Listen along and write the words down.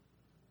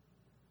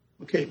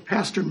Okay,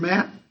 Pastor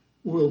Matt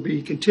will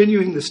be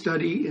continuing the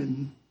study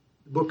in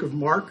the book of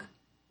Mark,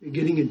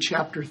 beginning in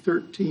chapter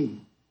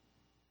 13.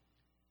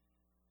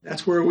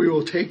 That's where we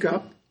will take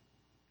up.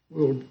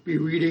 We'll be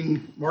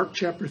reading Mark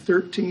chapter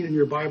 13 in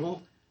your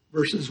Bible,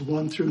 verses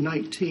 1 through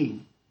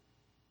 19.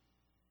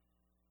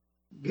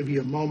 I'll give you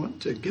a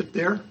moment to get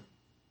there.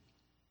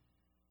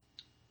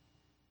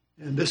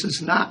 And this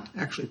is not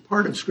actually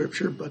part of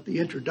Scripture, but the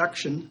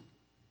introduction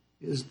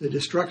is the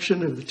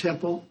destruction of the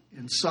temple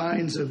and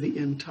signs of the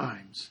end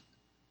times.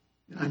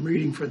 And I'm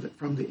reading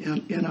from the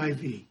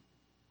NIV.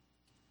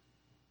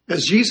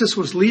 As Jesus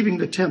was leaving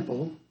the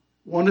temple,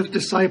 one of the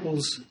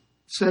disciples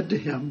said to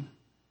him,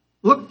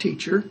 "Look,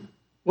 teacher,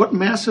 what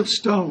massive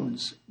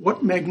stones,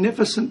 what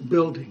magnificent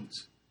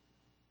buildings."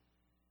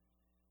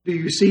 "Do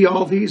you see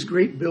all these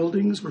great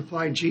buildings?"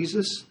 replied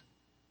Jesus.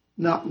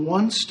 "Not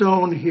one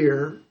stone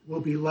here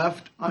will be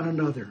left on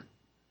another.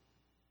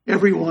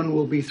 Everyone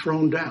will be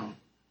thrown down."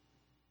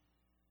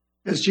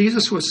 As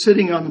Jesus was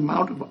sitting on the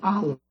Mount of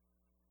Olives,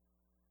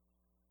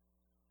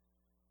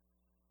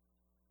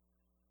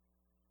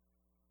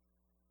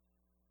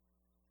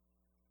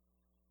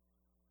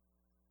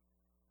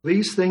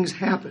 these things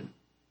happen,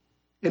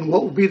 and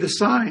what will be the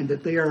sign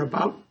that they are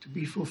about to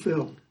be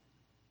fulfilled?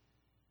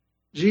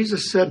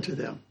 Jesus said to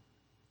them,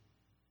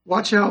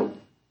 "Watch out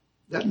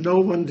that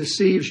no one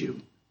deceives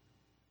you.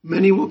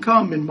 Many will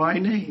come in my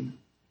name,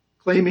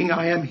 claiming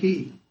I am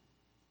he,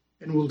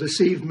 and will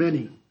deceive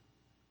many.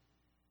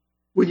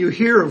 When you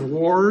hear of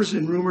wars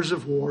and rumors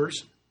of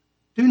wars,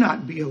 do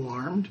not be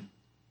alarmed.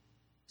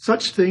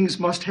 Such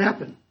things must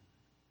happen,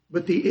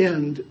 but the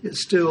end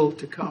is still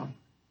to come.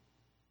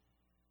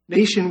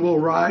 Nation will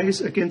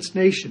rise against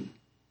nation,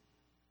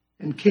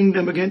 and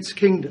kingdom against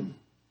kingdom.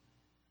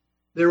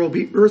 There will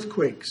be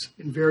earthquakes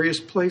in various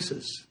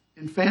places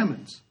and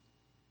famines.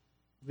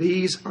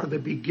 These are the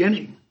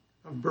beginning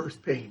of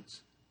birth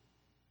pains.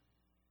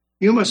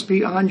 You must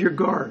be on your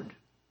guard.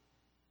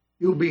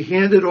 You will be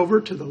handed over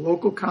to the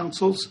local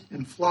councils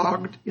and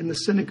flogged in the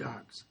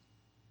synagogues.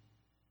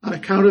 On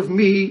account of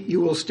me, you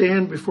will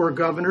stand before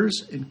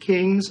governors and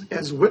kings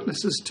as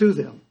witnesses to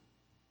them.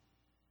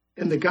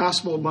 And the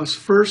gospel must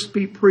first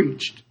be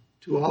preached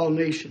to all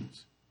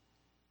nations.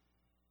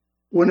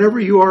 Whenever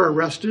you are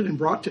arrested and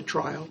brought to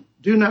trial,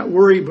 do not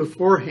worry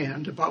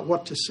beforehand about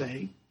what to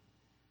say.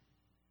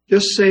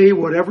 Just say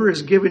whatever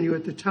is given you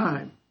at the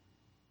time,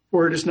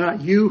 for it is not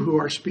you who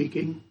are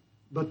speaking,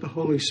 but the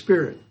Holy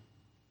Spirit.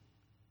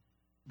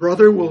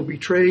 Brother will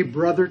betray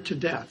brother to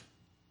death,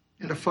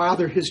 and a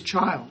father his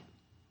child.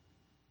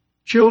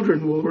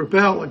 Children will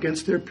rebel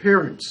against their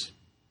parents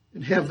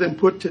and have them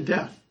put to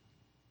death.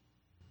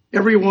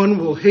 Everyone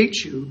will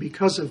hate you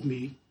because of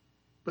me,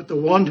 but the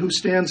one who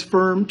stands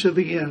firm to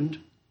the end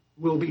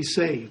will be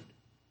saved.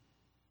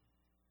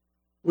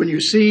 When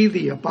you see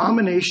the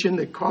abomination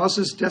that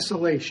causes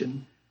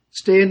desolation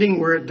standing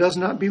where it does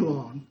not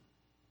belong,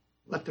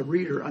 let the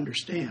reader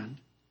understand.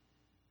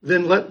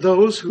 Then let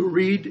those who are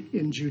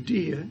in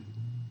Judea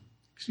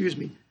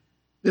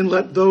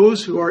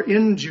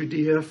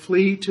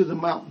flee to the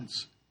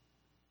mountains.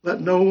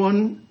 Let no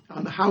one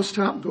on the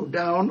housetop go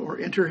down or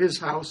enter his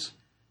house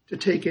to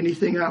take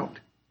anything out.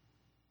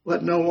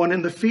 Let no one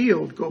in the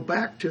field go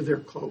back to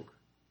their cloak.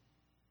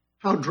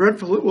 How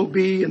dreadful it will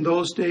be in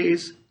those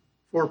days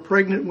for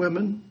pregnant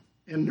women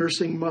and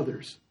nursing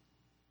mothers.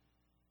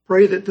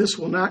 Pray that this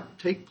will not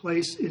take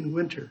place in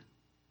winter,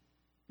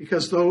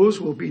 because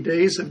those will be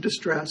days of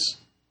distress,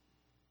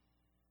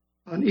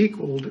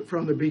 unequaled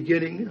from the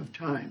beginning of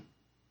time,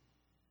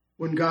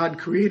 when God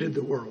created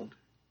the world,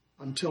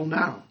 until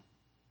now,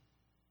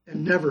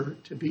 and never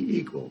to be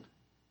equaled.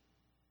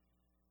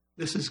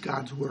 This is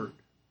God's word.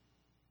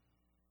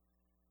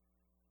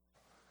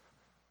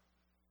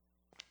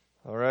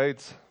 All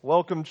right.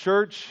 Welcome,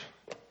 church.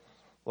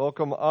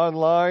 Welcome,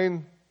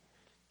 online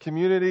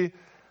community.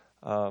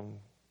 Sounds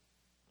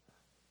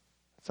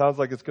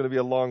like it's going to be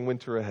a long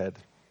winter ahead.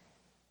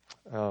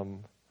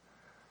 And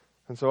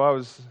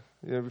so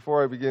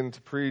before I begin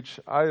to preach,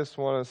 I just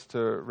want us to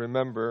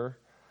remember,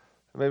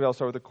 maybe I'll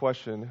start with a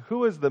question.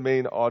 Who is the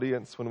main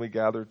audience when we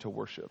gather to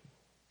worship?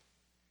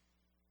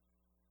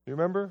 You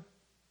remember?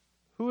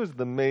 Who is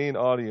the main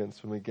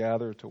audience when we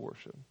gather to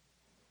worship?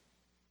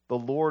 The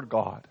Lord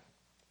God.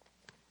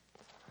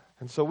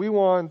 And so we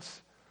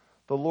want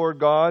the Lord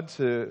God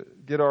to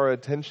get our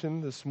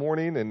attention this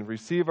morning and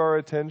receive our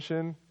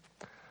attention.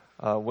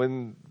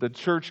 When the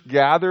church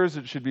gathers,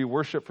 it should be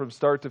worship from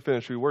start to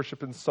finish. We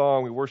worship in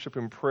song, we worship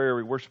in prayer,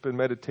 we worship in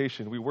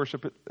meditation, we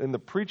worship in the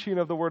preaching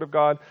of the Word of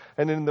God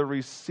and in the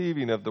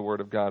receiving of the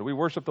Word of God. We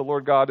worship the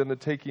Lord God in the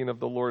taking of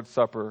the Lord's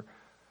Supper.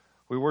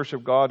 We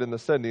worship God in the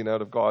sending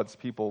out of God's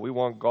people. We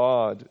want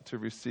God to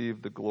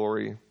receive the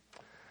glory.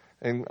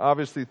 And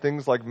obviously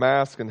things like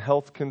mask and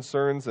health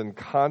concerns and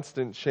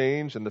constant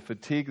change and the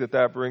fatigue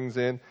that brings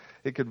in,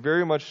 it could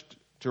very much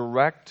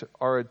direct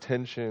our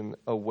attention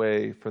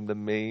away from the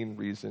main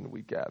reason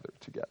we gather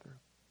together.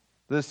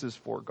 This is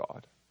for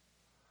God.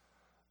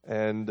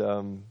 And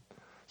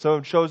some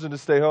have chosen to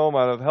stay home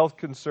out of health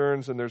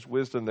concerns, and there's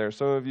wisdom there.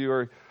 Some of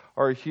you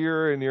are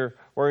here and you're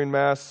wearing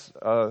masks,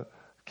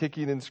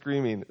 kicking and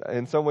screaming.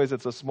 In some ways,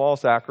 it's a small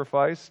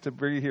sacrifice to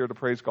be here to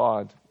praise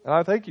God. And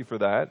I thank you for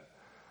that.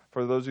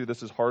 For those of you,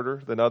 this is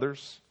harder than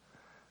others.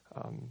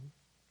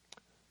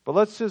 But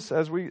let's just,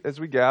 as we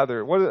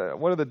gather,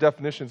 one of the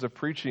definitions of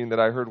preaching that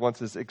I heard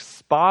once is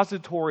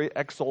expository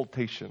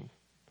exaltation.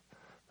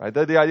 Right?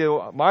 The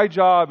idea, my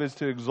job is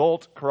to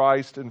exalt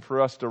Christ and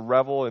for us to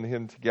revel in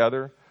Him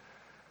together.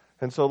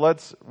 And so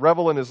let's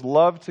revel in His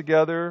love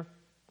together.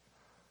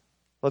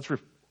 Let's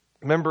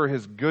remember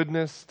His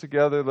goodness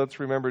together. Let's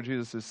remember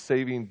Jesus'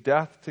 saving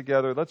death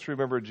together. Let's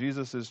remember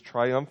Jesus'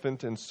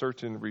 triumphant and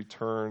certain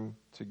return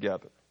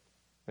together.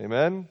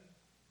 Amen?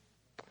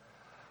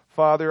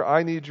 Father,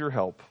 I need your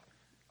help.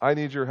 I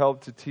need your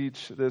help to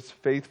teach this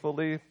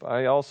faithfully.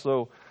 I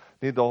also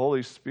need the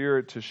Holy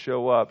Spirit to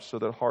show up so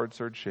that hearts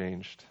are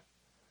changed,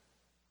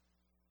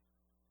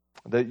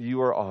 that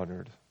you are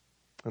honored.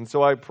 And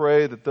so I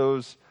pray that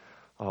those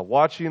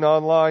watching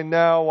online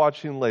now,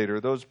 watching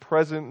later, those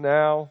present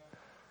now,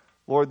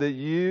 Lord, that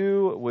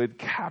you would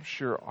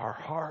capture our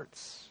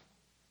hearts.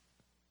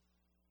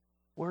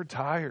 We're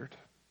tired.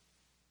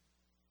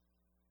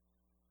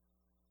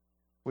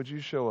 Would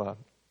you show up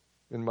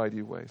in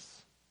mighty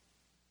ways?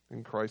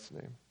 In Christ's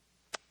name,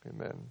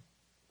 amen.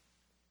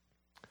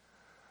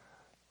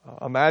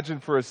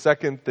 Imagine for a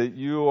second that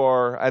you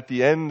are at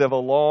the end of a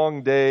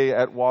long day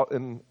at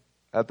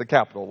the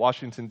Capitol,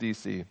 Washington,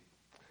 D.C.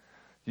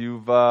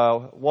 You've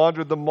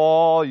wandered the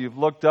mall, you've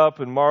looked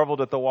up and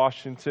marveled at the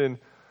Washington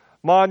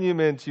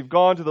Monument, you've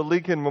gone to the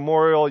Lincoln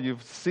Memorial,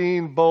 you've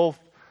seen both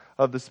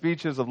of the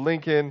speeches of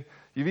Lincoln,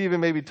 you've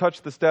even maybe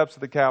touched the steps of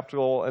the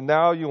Capitol, and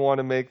now you want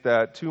to make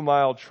that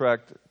 2-mile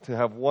trek to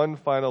have one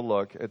final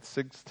look at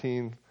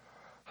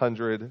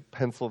 1600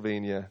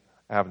 Pennsylvania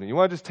Avenue. You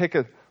want to just take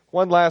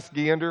one last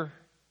gander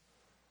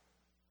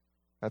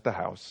at the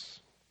house.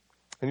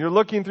 And you're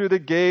looking through the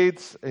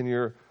gates, and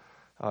you're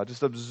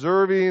just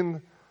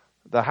observing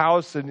the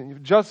house,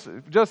 and just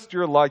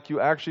your luck,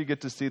 you actually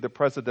get to see the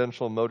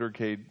presidential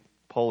motorcade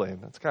pull in.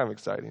 That's kind of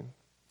exciting.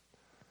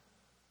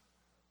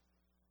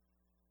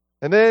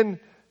 And then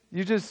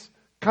you just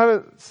kind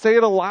of say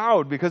it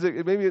aloud, because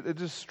maybe it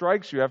just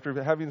strikes you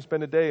after having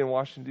spent a day in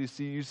Washington,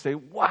 D.C. You say,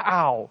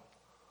 wow,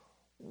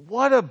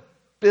 what a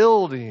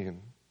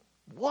building.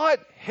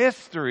 What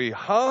history,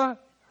 huh?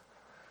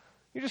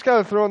 You just kind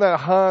of throwing that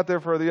huh out there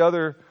for the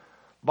other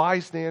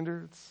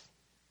bystanders.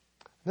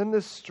 Then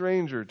this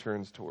stranger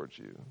turns towards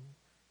you,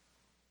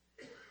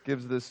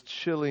 gives this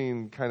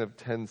chilling kind of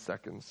 10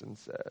 seconds and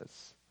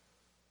says,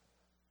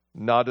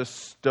 "Not a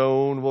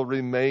stone will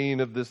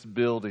remain of this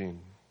building.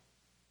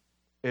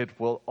 It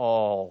will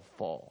all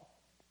fall."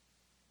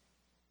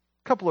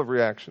 Couple of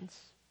reactions.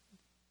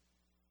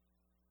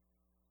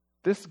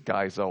 This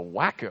guy's a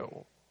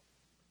wacko.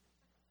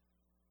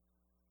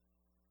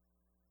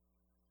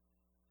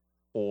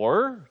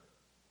 Or,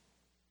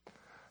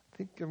 I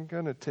think I'm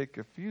going to take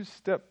a few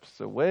steps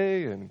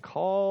away and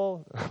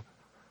call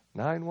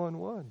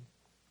 911.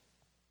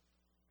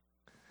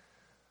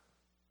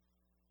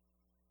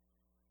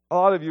 A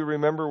lot of you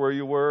remember where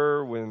you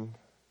were when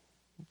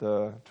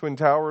the Twin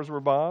Towers were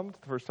bombed,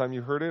 the first time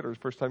you heard it or the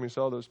first time you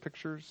saw those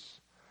pictures.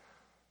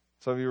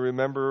 Some of you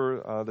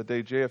remember the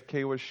day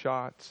JFK was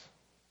shot.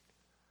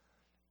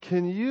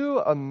 Can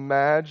you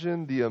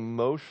imagine the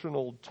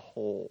emotional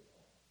toll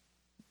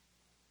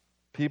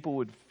people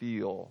would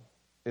feel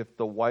if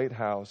the White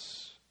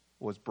House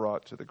was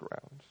brought to the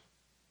ground?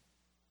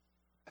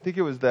 I think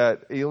it was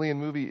that alien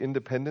movie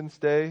Independence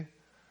Day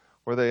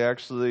where they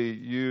actually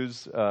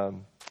use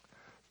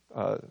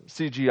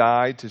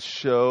CGI to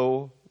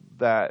show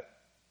that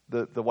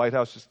the White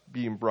House just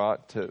being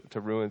brought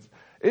to ruins.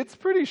 It's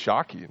pretty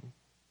shocking.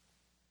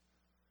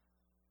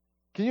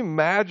 Can you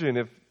imagine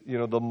if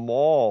the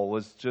mall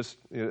was just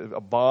a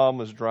bomb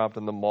was dropped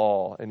in the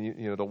mall,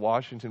 and the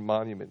Washington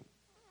Monument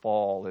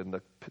fall,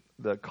 and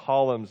the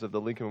columns of the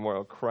Lincoln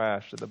Memorial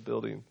crash in the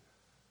building?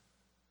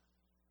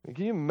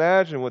 Can you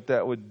imagine what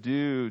that would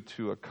do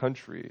to a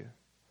country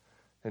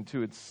and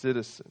to its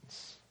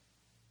citizens?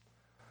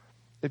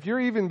 If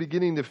you're even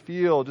beginning to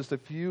feel just a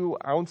few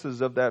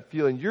ounces of that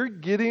feeling, you're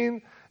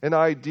getting an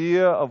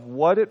idea of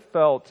what it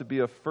felt to be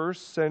a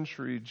first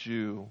century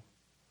Jew,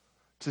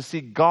 to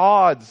see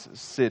God's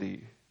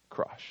city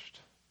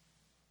crushed,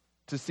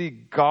 to see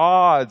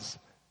God's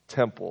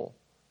temple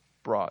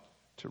brought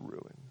to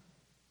ruin,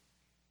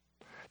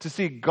 to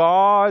see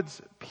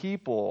God's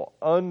people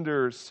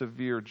under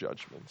severe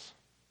judgments.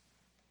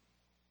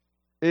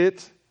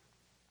 It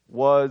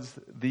was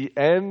the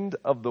end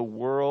of the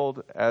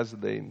world as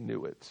they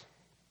knew it.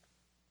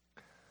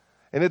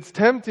 And it's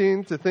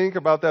tempting to think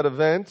about that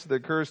event that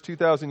occurs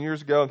 2,000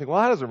 years ago and think,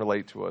 well, that doesn't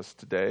relate to us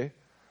today.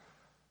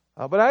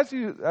 But as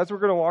we're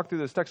going to walk through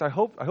this text, I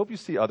hope you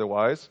see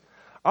otherwise.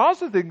 I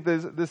also think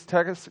this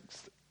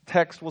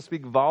text will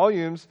speak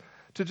volumes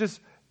to just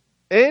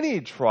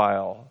any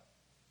trial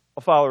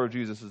a follower of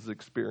Jesus has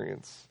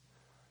experienced.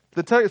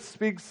 The text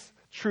speaks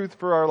truth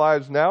for our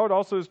lives now. It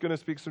also is going to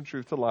speak some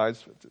truth to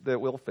lives that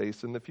we'll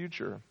face in the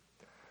future.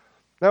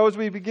 Now, as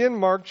we begin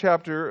Mark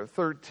chapter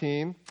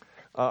 13,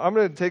 I'm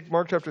going to take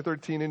Mark chapter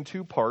 13 in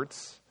two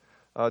parts,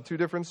 two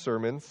different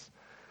sermons.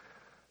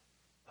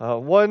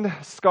 One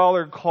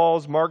scholar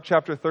calls Mark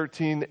chapter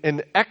 13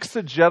 an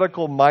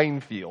exegetical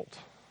minefield.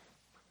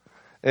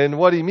 And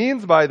what he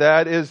means by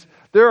that is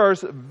there are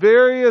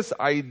various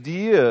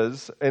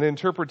ideas and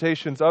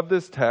interpretations of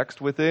this text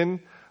within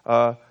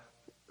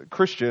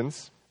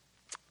Christians.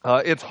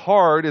 It's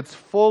hard. It's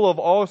full of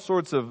all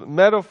sorts of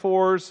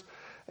metaphors.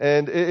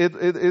 And it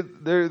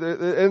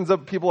ends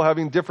up people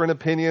having different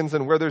opinions,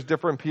 and where there's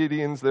different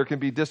opinions, there can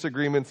be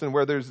disagreements, and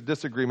where there's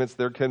disagreements,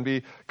 there can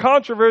be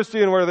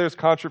controversy, and where there's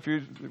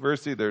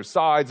controversy, there's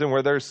sides, and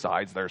where there's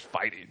sides, there's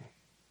fighting.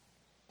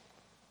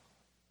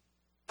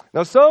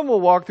 Now, some will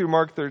walk through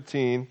Mark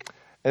 13,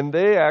 and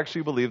they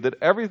actually believe that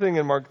everything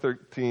in Mark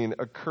 13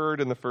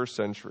 occurred in the first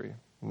century,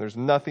 and there's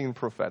nothing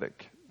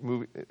prophetic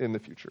in the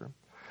future.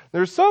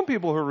 There's some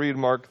people who read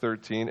Mark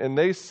 13, and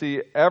they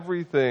see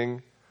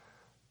everything.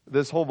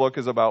 This whole book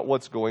is about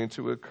what's going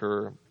to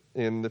occur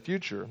in the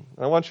future.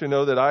 I want you to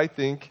know that I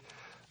think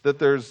that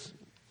there's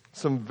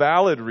some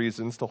valid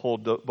reasons to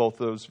hold both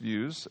those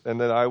views, and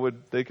that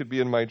they could be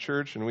in my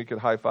church, and we could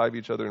high-five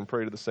each other and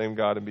pray to the same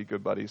God and be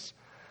good buddies.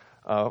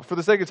 For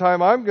the sake of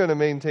time, I'm going to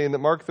maintain that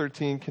Mark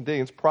 13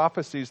 contains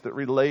prophecies that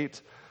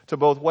relate to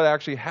both what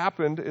actually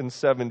happened in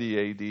 70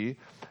 A.D.,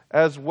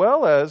 as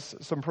well as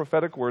some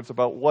prophetic words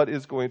about what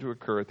is going to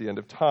occur at the end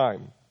of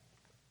time.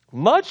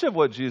 Much of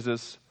what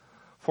Jesus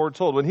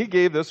foretold, when he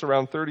gave this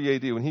around 30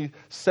 A.D., when he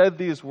said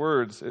these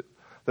words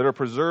that are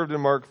preserved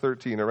in Mark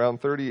 13, around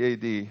 30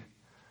 A.D.,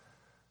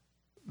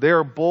 they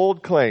are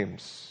bold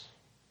claims.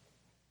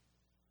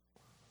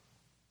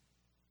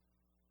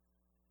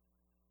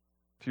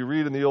 If you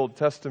read in the Old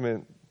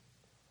Testament,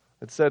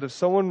 it said if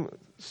someone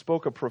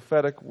spoke a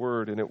prophetic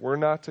word and it were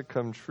not to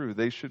come true,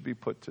 they should be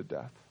put to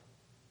death.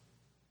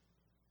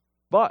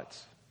 But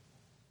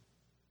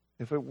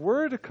if it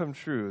were to come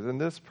true, then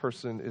this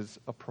person is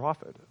a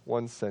prophet,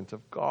 one sent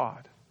of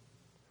God.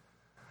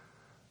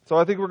 So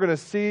I think we're going to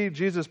see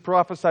Jesus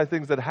prophesy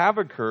things that have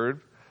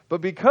occurred,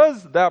 but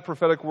because that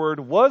prophetic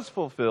word was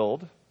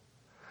fulfilled,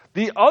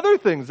 the other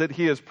things that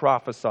he is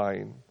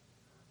prophesying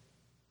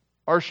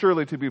are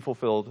surely to be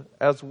fulfilled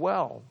as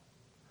well.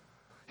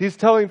 He's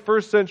telling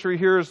first century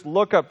hearers,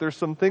 look up, there's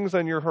some things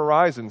on your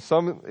horizon,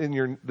 some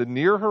in the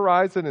near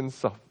horizon and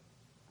some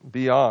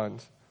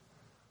beyond.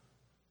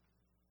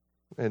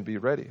 And be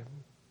ready.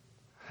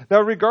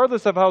 Now,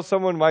 regardless of how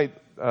someone might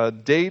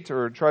date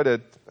or try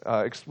to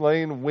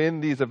explain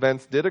when these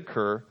events did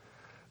occur,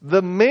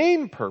 the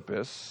main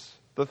purpose,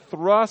 the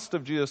thrust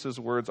of Jesus'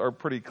 words are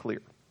pretty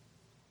clear.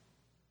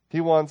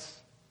 He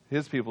wants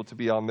his people to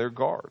be on their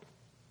guard,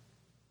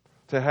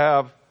 to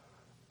have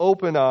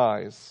open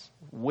eyes,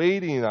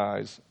 waiting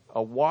eyes,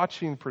 a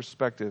watching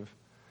perspective,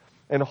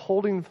 and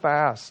holding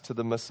fast to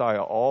the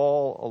Messiah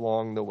all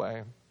along the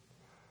way.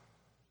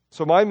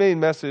 So my main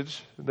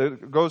message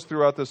that goes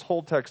throughout this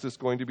whole text is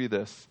going to be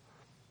this.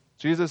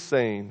 Jesus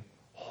saying,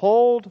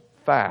 hold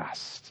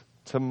fast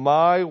to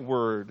my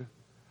word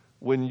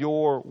when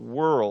your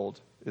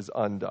world is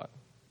undone.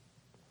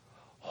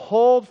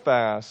 Hold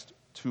fast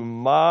to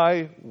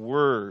my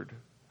word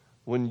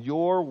when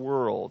your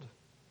world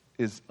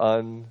is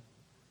undone.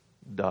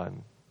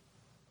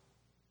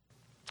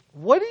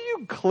 What do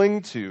you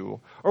cling to,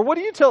 or what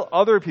do you tell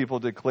other people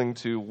to cling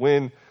to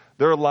when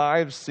their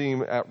lives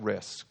seem at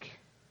risk?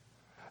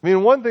 I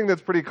mean, one thing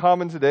that's pretty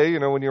common today,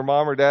 when your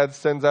mom or dad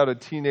sends out a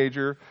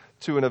teenager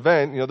to an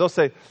event, they'll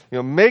say,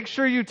 make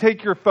sure you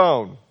take your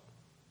phone,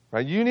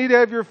 right? You need to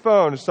have your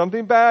phone. If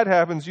something bad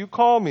happens, you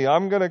call me.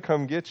 I'm going to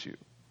come get you.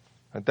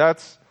 And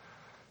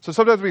so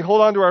sometimes we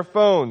hold on to our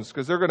phones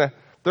because they're going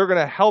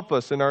to help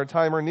us in our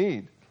time of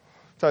need.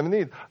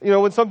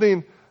 When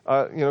something,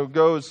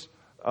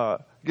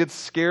 gets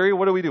scary,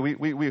 what do?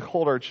 We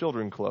hold our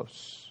children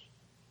close.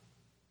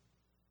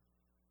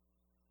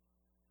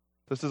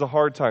 This is a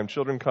hard time.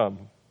 Children, come.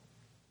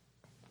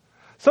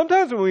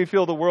 Sometimes when we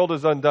feel the world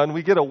is undone,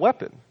 we get a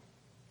weapon.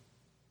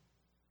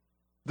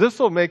 This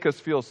will make us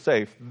feel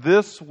safe.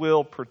 This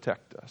will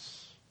protect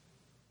us.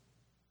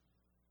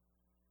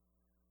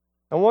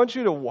 I want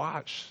you to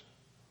watch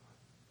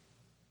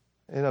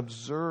and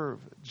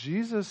observe.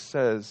 Jesus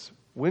says,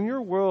 when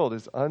your world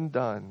is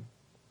undone,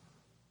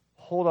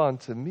 hold on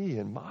to me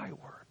and my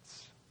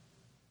words.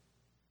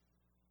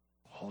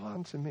 Hold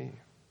on to me.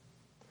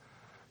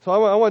 So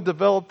I want to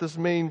develop this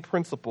main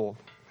principle.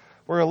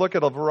 We're going to look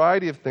at a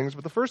variety of things,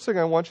 but the first thing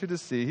I want you to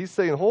see, he's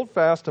saying, hold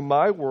fast to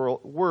my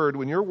word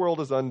when your world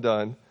is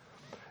undone.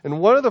 And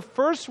one of the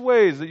first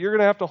ways that you're going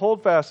to have to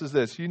hold fast is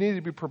this. You need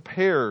to be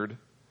prepared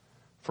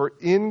for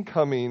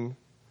incoming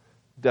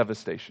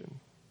devastation.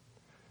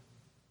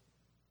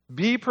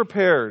 Be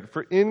prepared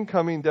for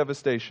incoming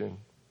devastation.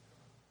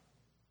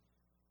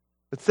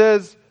 It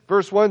says,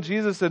 verse 1,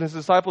 Jesus and his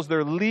disciples,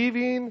 they're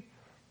leaving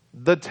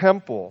the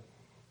temple.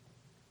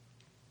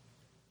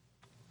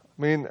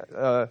 I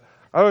don't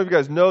know if you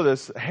guys know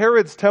this.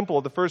 Herod's temple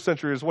of the first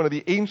century is one of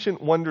the ancient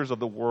wonders of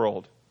the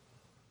world.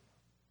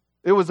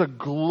 It was a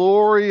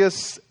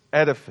glorious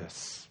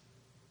edifice.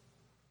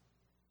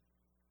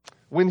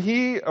 When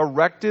he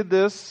erected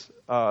this,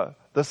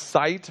 the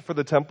site for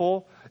the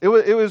temple, it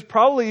was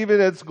probably even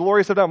as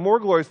glorious, if not more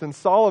glorious, than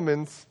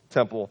Solomon's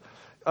temple.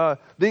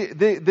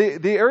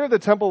 The area of the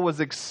temple was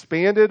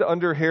expanded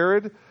under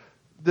Herod.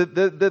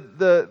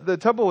 The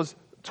temple was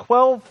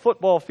 12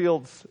 football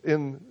fields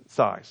in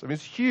size. I mean,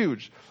 it's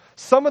huge.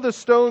 Some of the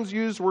stones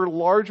used were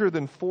larger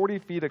than 40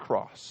 feet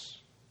across.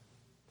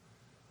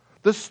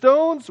 The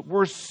stones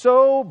were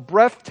so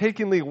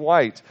breathtakingly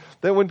white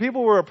that when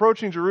people were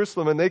approaching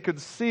Jerusalem and they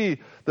could see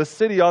the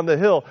city on the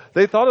hill,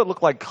 they thought it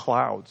looked like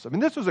clouds. I mean,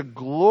 this was a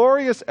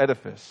glorious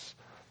edifice.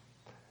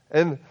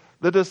 And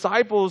the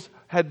disciples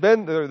had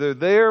been they're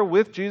there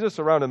with Jesus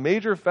around a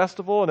major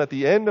festival, and at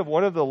the end of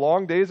one of the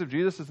long days of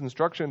Jesus'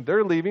 instruction,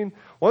 they're leaving.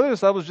 One of the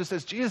disciples just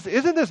says, Jesus,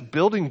 isn't this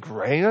building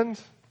grand?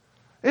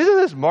 Isn't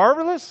this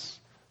marvelous?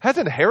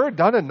 Hasn't Herod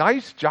done a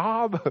nice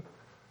job?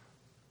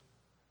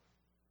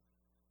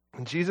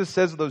 And Jesus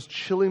says those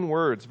chilling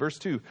words, verse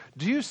 2,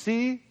 do you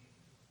see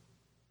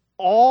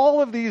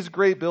all of these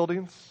great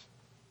buildings?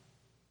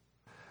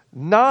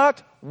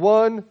 Not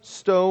one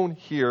stone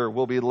here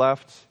will be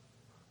left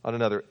on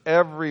another.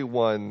 Every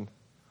one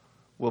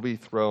will be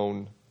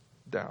thrown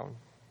down.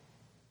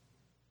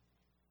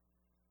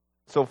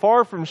 So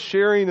far from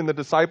sharing in the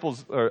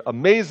disciples'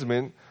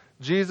 amazement,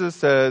 Jesus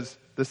says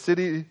the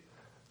city,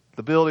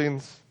 the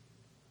buildings,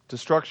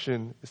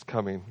 destruction is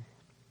coming.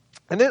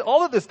 And then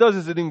all of this does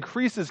is it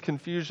increases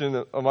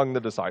confusion among the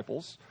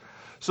disciples,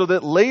 so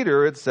that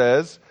later it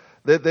says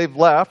that they've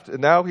left, and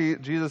now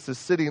Jesus is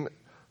sitting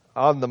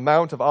on the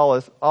Mount of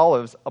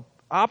Olives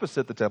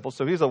opposite the temple.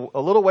 So he's a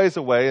little ways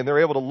away, and they're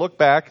able to look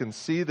back and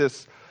see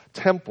this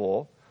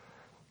temple.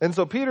 And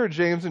so Peter,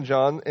 James, and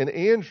John, and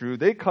Andrew,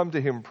 they come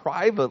to him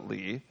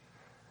privately,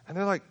 and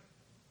they're like,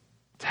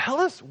 tell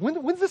us,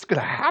 when's this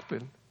going to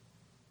happen?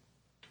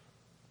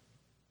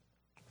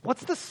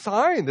 What's the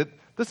sign that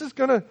this is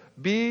going to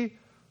be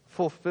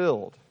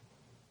fulfilled?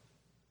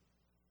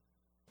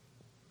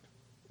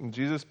 And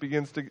Jesus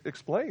begins to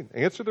explain,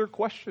 answer their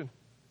question.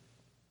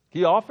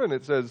 He often,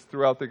 it says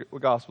throughout the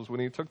Gospels, when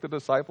he took the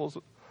disciples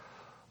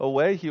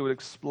away, he would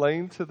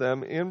explain to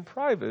them in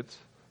private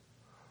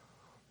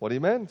what he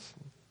meant.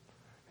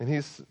 And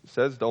he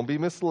says, don't be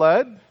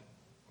misled.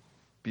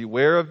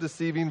 Beware of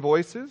deceiving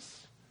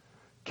voices.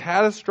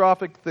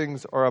 Catastrophic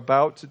things are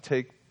about to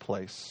take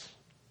place.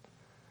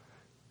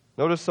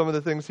 Notice some of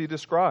the things he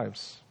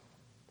describes.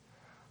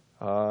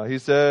 He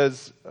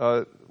says,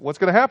 what's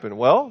going to happen?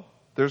 Well,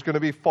 there's going to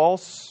be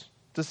false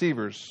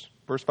deceivers.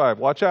 Verse 5,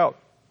 watch out.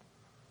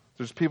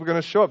 There's people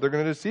going to show up. They're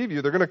going to deceive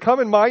you. They're going to come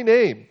in my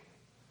name.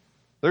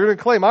 They're going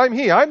to claim,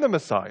 I'm the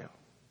Messiah.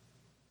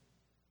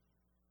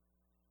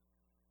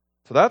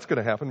 So that's going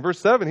to happen. Verse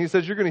 7, he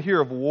says, you're going to hear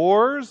of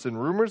wars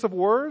and rumors of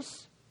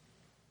wars.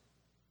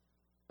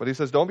 But he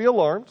says, don't be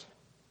alarmed.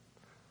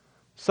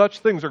 Such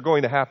things are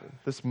going to happen.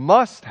 This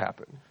must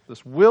happen.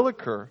 This will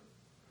occur.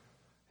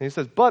 And he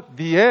says, but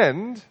the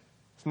end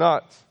is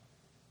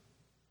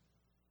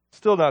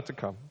still not to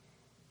come.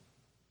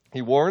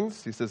 He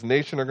warns, he says,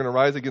 nation are going to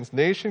rise against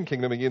nation,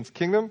 kingdom against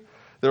kingdom.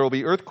 There will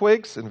be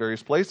earthquakes in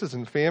various places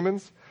and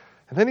famines.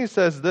 And then he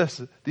says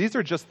this, these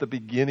are just the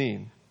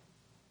beginning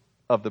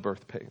of the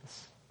birth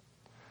pains.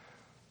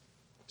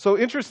 So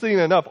interesting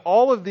enough,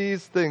 all of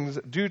these things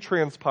do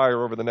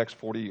transpire over the next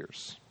 40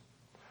 years.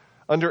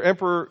 Under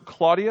Emperor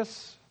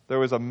Claudius, there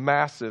was a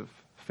massive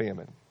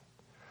famine.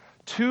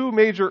 2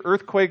 major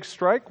earthquakes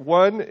strike,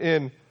 one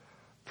in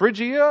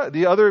Phrygia,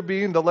 the other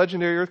being the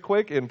legendary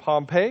earthquake in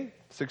Pompeii,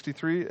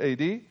 63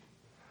 AD.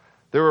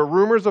 There were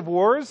rumors of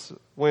wars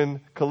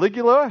when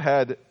Caligula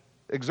had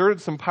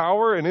exerted some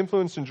power and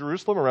influence in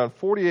Jerusalem around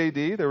 40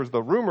 AD. There was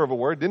the rumor of a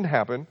war. It didn't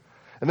happen.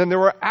 And then there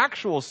were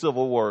actual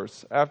civil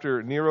wars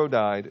after Nero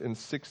died in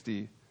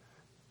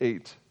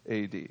 68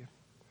 AD.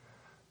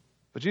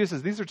 But Jesus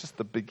says these are just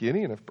the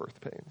beginning of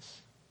birth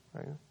pains.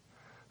 Right?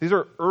 These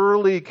are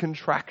early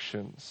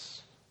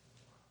contractions.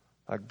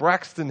 Like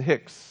Braxton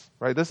Hicks.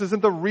 Right? This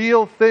isn't the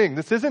real thing.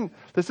 This isn't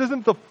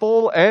the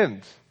full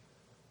end.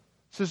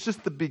 This is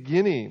just the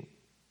beginning.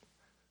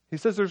 He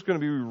says there's going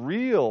to be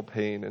real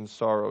pain and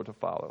sorrow to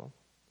follow.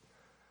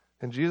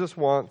 And Jesus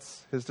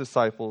wants his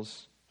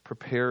disciples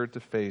prepared to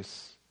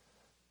face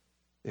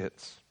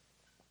it.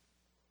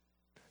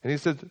 And he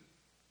says,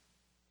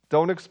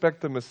 don't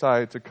expect the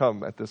Messiah to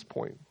come at this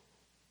point.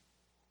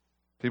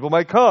 People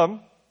might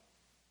come,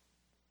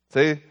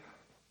 say,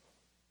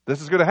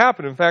 this is going to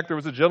happen. In fact, there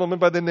was a gentleman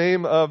by the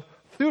name of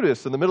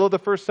Theudas in the middle of the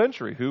 1st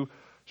century who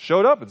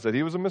showed up and said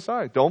he was a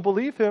Messiah. Don't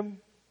believe him.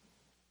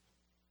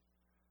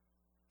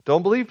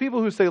 Don't believe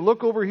people who say,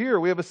 look over here,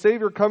 we have a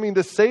Savior coming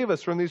to save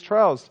us from these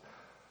trials.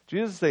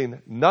 Jesus is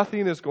saying,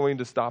 nothing is going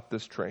to stop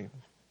this train.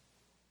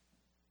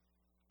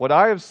 What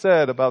I have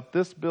said about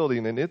this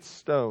building and its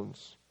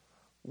stones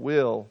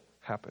will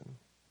happen.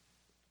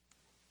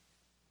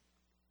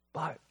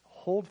 But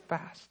hold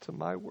fast to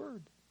my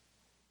word.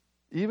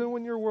 Even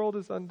when your world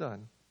is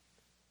undone,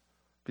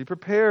 be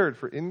prepared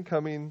for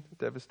incoming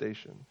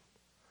devastation.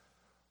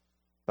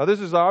 Now, this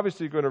is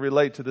obviously going to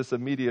relate to this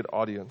immediate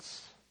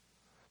audience.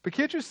 But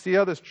can't you see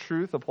how this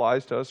truth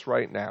applies to us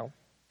right now?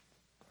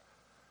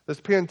 This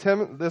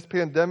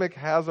pandemic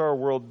has our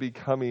world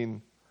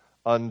becoming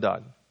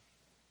undone.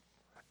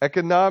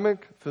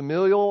 Economic,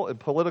 familial, and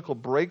political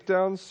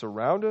breakdowns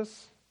surround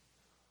us.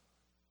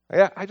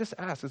 I just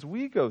ask, as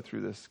we go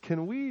through this,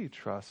 can we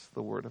trust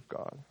the Word of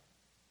God?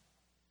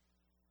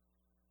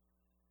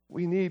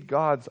 We need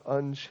God's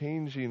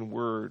unchanging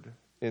Word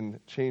in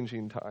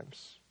changing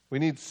times. We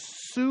need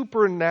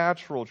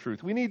supernatural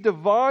truth. We need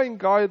divine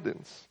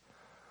guidance.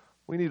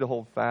 We need to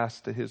hold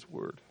fast to His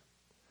Word.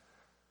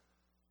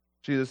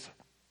 Jesus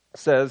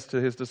says to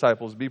His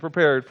disciples, be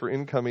prepared for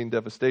incoming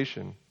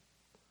devastation.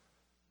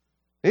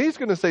 And He's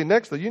going to say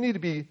next, though, you need to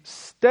be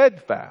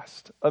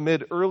steadfast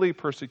amid early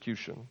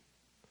persecution.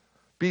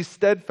 Be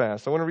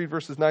steadfast. I want to read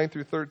verses 9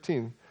 through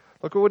 13.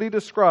 Look at what He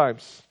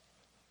describes.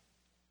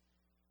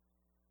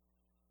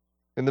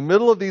 In the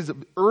middle of these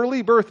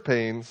early birth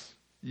pains,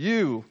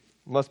 you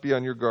must be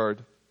on your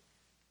guard.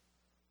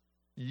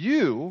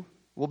 You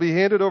will be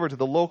handed over to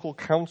the local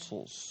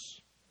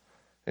councils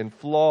and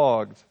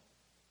flogged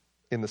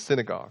in the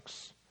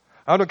synagogues.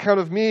 On account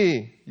of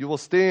me, you will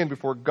stand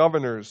before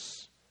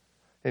governors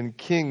and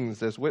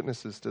kings as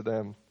witnesses to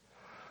them.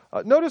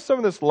 Notice some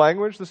of this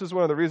language. This is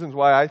one of the reasons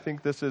why I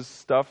think this is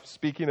stuff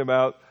speaking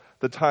about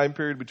the time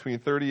period between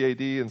 30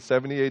 AD and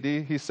 70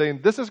 AD. He's saying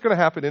this is going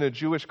to happen in a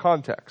Jewish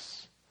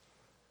context.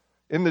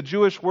 In the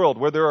Jewish world,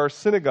 where there are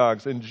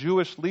synagogues and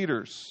Jewish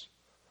leaders,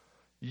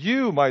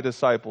 you, my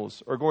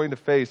disciples, are going to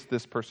face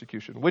this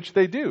persecution, which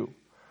they do.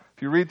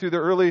 If you read through the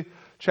early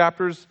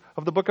chapters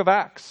of the book of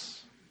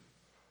Acts,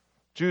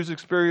 Jews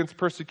experienced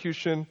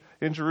persecution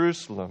in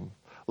Jerusalem.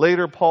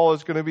 Later, Paul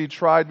is going to be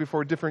tried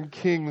before different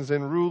kings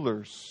and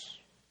rulers.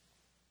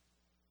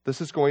 This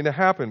is going to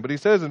happen. But he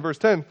says in verse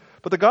 10,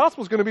 but the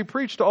gospel is going to be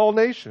preached to all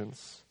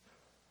nations.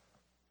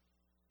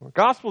 The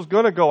gospel is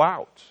going to go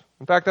out.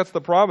 In fact, that's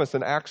the promise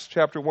in Acts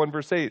chapter 1,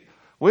 verse 8.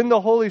 When the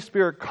Holy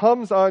Spirit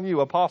comes on you,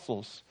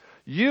 apostles,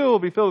 you will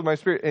be filled with my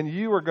Spirit, and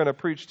you are going to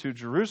preach to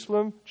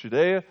Jerusalem,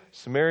 Judea,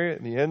 Samaria,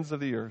 and the ends of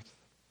the earth.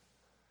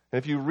 And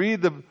if you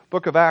read the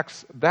book of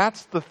Acts,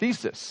 that's the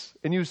thesis,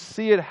 and you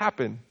see it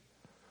happen.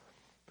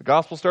 The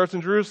gospel starts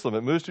in Jerusalem,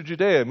 it moves to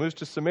Judea, it moves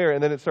to Samaria,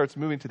 and then it starts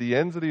moving to the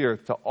ends of the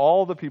earth, to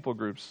all the people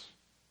groups.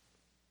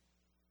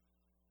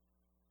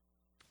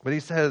 But he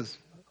says,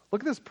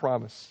 look at this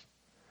promise.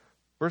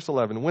 Verse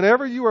 11,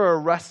 whenever you are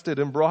arrested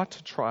and brought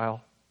to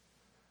trial,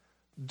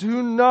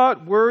 do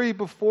not worry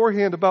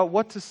beforehand about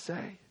what to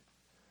say.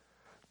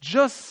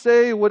 Just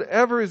say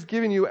whatever is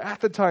given you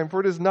at the time, for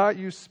it is not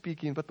you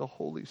speaking, but the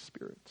Holy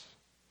Spirit.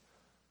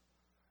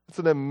 It's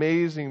an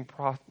amazing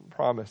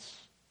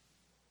promise.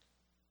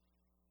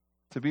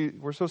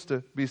 We're supposed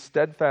to be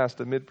steadfast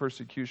amid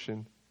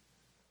persecution.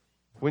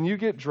 When you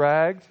get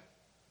dragged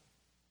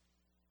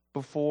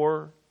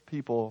before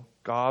people,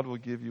 God will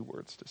give you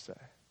words to say.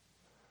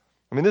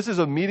 I mean, this is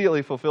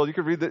immediately fulfilled. You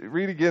could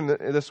read again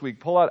this week.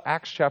 Pull out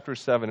Acts chapter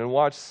 7 and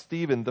watch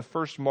Stephen, the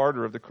first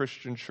martyr of the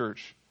Christian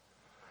church.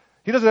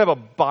 He doesn't have a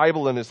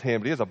Bible in his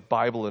hand, but he has a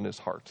Bible in his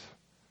heart.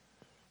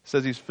 It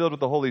says he's filled with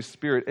the Holy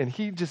Spirit, and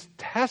he just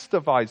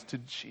testifies to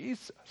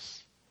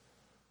Jesus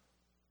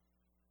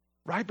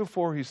right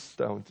before he's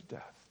stoned to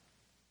death.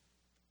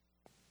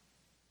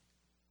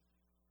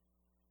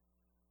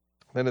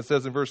 Then it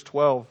says in verse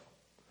 12,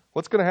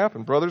 what's going to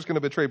happen? Brother's going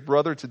to betray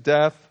brother to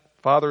death,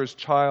 father his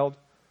child.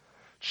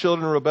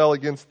 Children rebel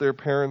against their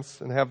parents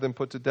and have them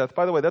put to death.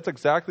 By the way, that's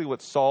exactly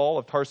what Saul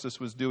of Tarsus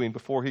was doing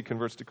before he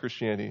converts to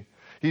Christianity.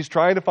 He's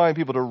trying to find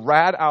people to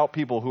rat out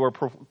people who are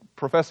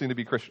professing to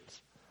be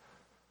Christians.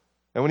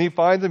 And when he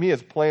finds them, he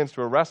has plans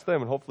to arrest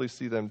them and hopefully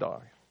see them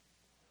die.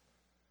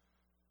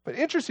 But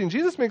interesting,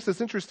 Jesus makes this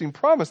interesting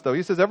promise, though.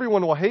 He says,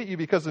 everyone will hate you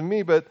because of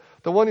me, but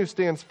the one who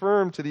stands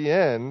firm to the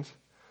end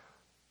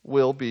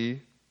will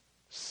be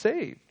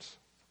saved.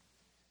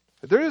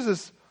 There is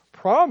this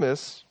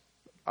promise,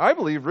 I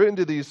believe, written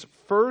to these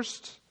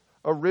first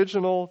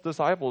original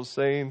disciples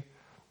saying,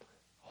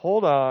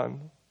 hold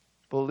on,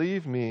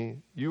 believe me,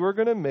 you are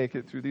going to make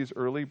it through these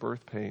early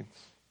birth pains.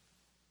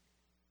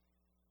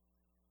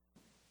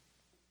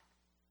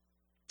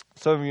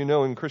 Some of you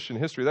know in Christian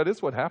history that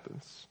is what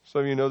happens.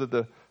 Some of you know that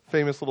the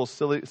famous little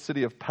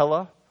city of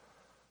Pella,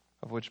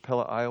 of which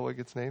Pella, Iowa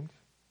gets named,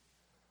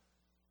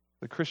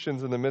 the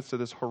Christians in the midst of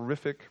this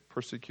horrific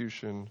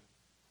persecution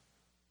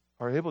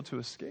are able to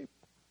escape.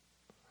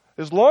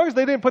 As long as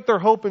they didn't put their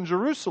hope in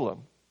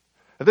Jerusalem,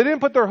 if they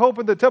didn't put their hope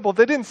in the temple, if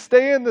they didn't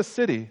stay in the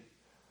city,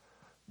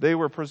 they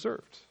were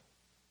preserved.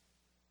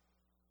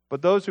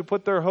 But those who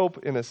put their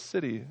hope in a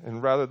city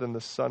and rather than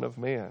the Son of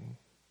Man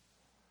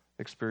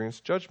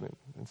experienced judgment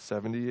in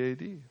 70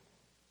 AD.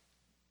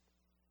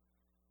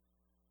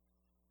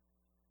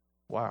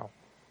 Wow.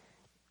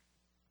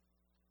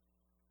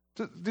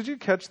 Did you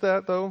catch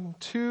that, though?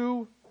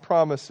 Two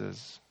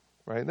promises.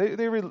 Right?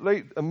 They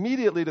relate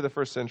immediately to the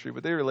first century,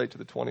 but they relate to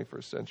the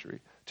 21st century.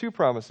 Two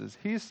promises.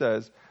 He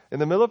says, in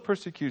the middle of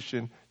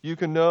persecution, you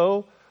can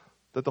know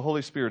that the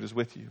Holy Spirit is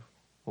with you,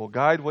 will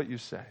guide what you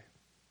say.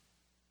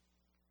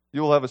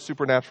 You will have a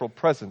supernatural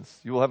presence.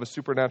 You will have a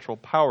supernatural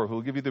power who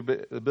will give you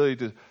the ability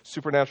to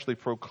supernaturally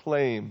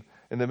proclaim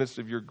in the midst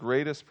of your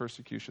greatest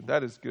persecution.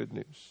 That is good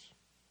news.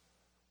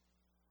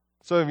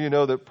 Some of you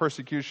know that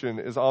persecution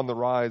is on the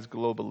rise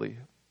globally.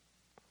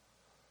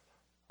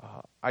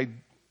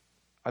 I'm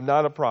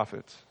not a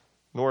prophet,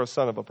 nor a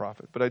son of a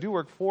prophet, but I do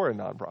work for a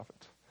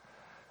nonprofit.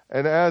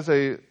 And as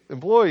an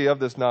employee of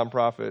this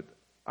nonprofit,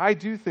 I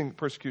do think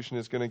persecution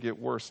is going to get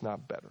worse,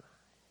 not better.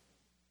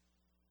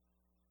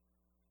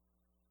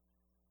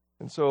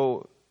 And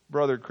so,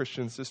 brother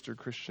Christian, sister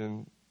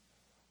Christian,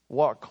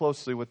 walk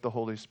closely with the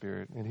Holy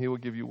Spirit, and He will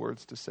give you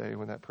words to say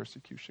when that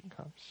persecution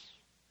comes.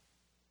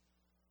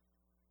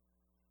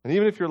 And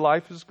even if your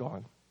life is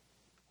gone,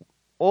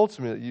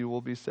 ultimately you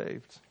will be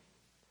saved.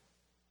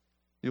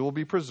 You will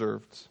be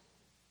preserved.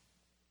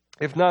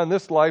 If not in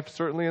this life,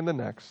 certainly in the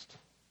next.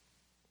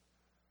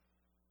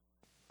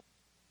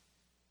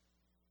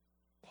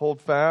 Hold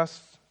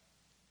fast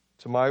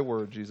to my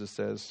word, Jesus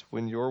says,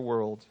 when your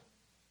world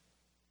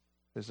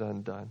is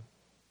undone.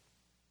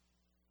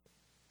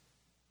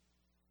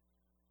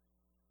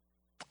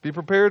 Be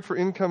prepared for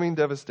incoming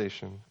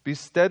devastation. Be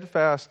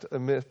steadfast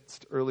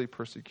amidst early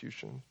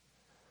persecution.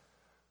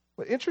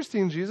 But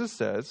interesting, Jesus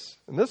says,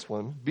 in this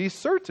one, be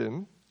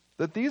certain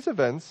that these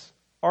events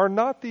are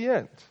not the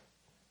end.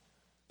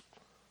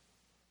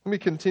 Let me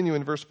continue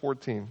in verse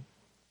 14.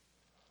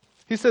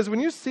 He says, when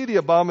you see the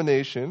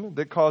abomination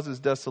that causes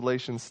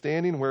desolation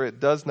standing where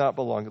it does not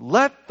belong,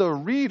 let the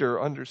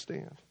reader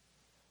understand.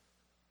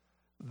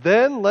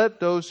 Then let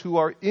those who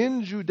are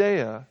in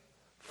Judea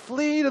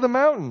flee to the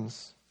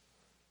mountains.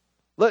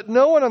 Let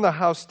no one on the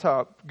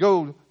housetop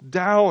go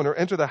down or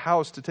enter the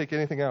house to take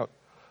anything out.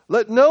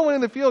 Let no one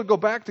in the field go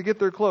back to get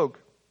their cloak.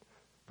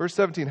 Verse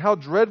 17, how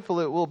dreadful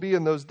it will be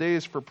in those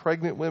days for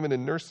pregnant women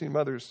and nursing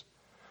mothers.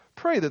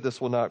 Pray that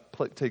this will not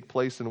take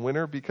place in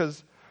winter,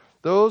 because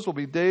those will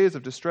be days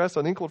of distress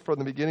unequaled from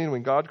the beginning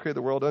when God created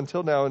the world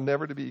until now and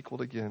never to be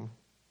equaled again.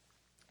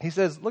 He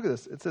says, look at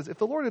this. It says, if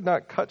the Lord had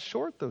not cut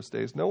short those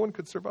days, no one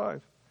could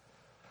survive.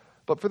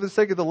 But for the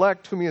sake of the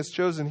elect whom He has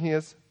chosen, He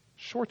has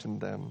shortened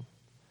them.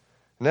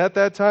 And at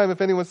that time, if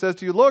anyone says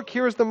to you, look,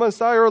 here is the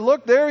Messiah, or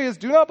look, there He is,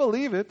 do not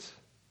believe it.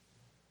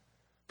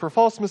 For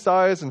false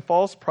messiahs and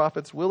false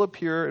prophets will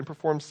appear and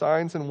perform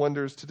signs and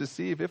wonders to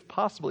deceive, if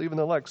possible, even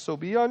the elect. So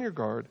be on your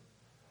guard.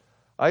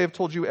 I have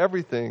told you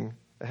everything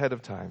ahead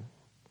of time.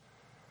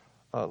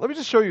 Let me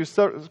just show you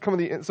some of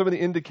the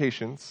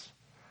indications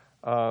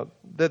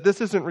that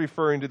this isn't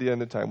referring to the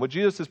end of time. What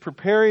Jesus is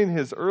preparing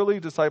His early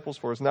disciples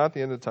for is not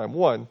the end of time.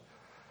 One,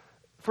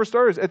 for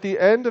starters, at the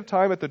end of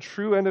time, at the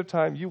true end of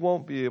time, you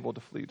won't be able to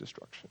flee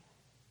destruction.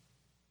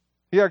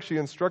 He actually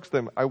instructs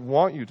them, I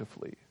want you to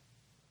flee.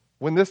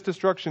 When this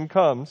destruction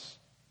comes,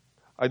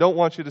 I don't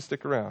want you to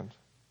stick around.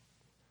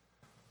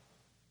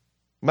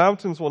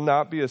 Mountains will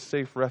not be a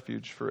safe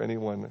refuge for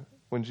anyone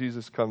when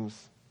Jesus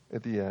comes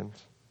at the end.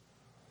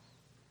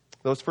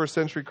 Those first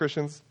century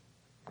Christians,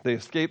 they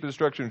escaped the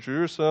destruction of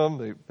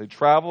Jerusalem. They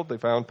traveled. They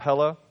found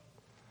Pella.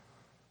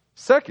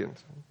 Second,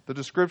 the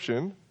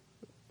description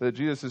that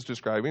Jesus is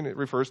describing, it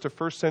refers to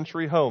first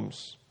century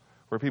homes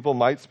where people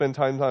might spend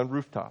time on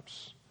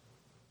rooftops.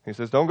 He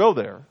says, don't go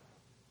there.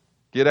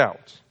 Get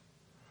out.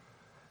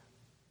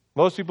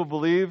 Most people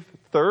believe,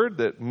 third,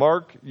 that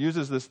Mark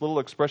uses this little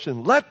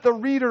expression, let the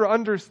reader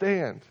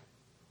understand.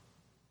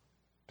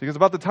 Because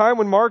about the time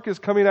when Mark is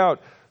coming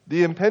out,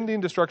 the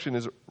impending destruction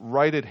is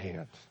right at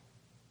hand.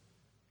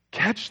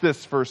 Catch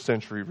this, first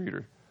century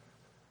reader.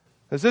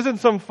 This isn't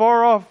some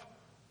far off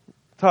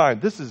time.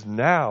 This is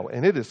now,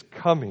 and it is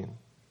coming.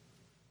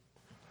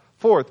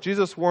 Fourth,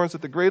 Jesus warns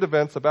that the great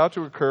events about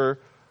to occur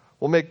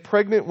will make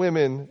pregnant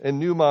women and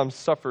new moms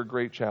suffer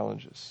great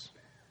challenges.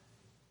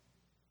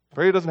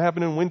 Pray it doesn't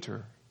happen in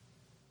winter.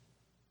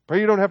 Pray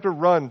you don't have to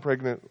run,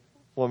 pregnant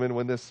woman,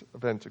 when this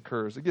event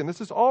occurs. Again, this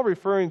is all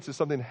referring to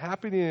something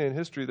happening in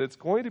history that's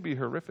going to be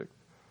horrific.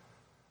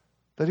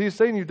 That He's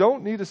saying you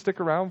don't need to stick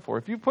around for.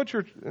 If you put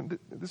this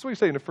is what He's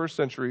saying to first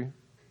century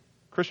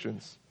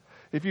Christians.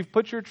 If you've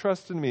put your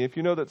trust in me, if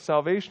you know that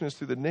salvation is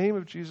through the name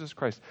of Jesus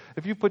Christ,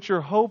 if you put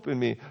your hope in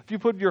me, if you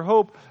put your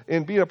hope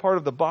in being a part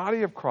of the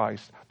body of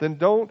Christ, then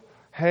don't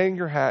hang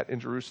your hat in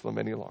Jerusalem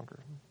any longer.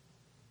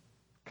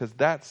 Because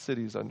that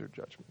city's under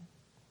judgment.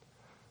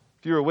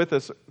 If you were with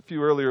us a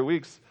few earlier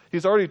weeks,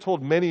 He's already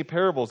told many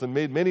parables and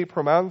made many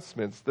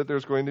pronouncements that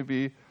there's going to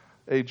be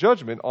a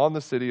judgment on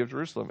the city of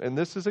Jerusalem. And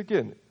this is,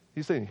 again,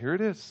 He's saying, here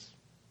it is.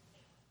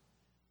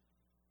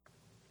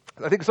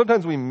 I think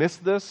sometimes we miss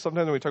this.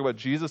 Sometimes when we talk about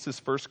Jesus'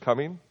 first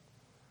coming,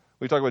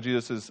 we talk about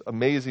Jesus'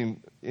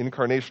 amazing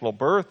incarnational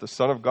birth, the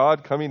Son of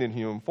God coming in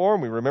human form.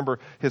 We remember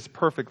His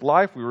perfect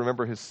life. We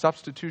remember His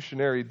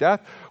substitutionary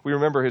death. We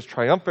remember His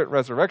triumphant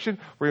resurrection.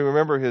 We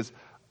remember His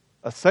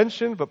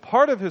ascension. But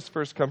part of His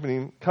first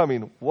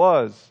coming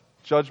was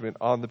judgment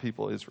on the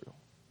people of Israel.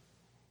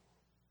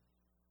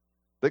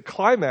 That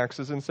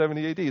climaxes in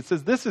 70 AD. It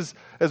says this is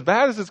as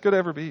bad as it's going to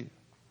ever be. Did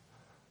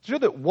you know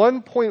that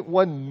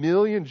 1.1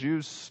 million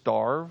Jews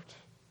starved?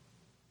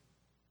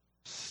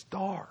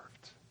 Starved.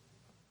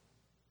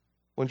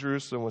 when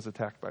Jerusalem was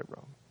attacked by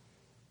Rome.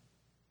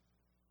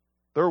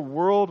 Their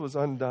world was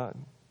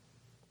undone.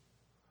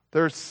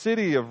 Their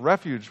city of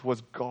refuge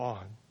was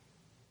gone.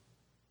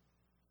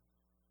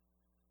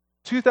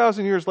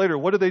 2,000 years later,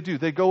 what do?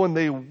 They go and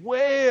they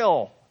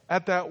wail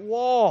at that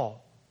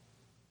wall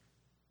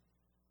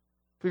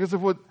because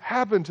of what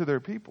happened to their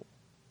people.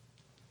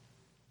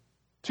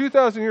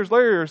 2,000 years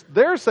later,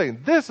 they're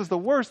saying, this is the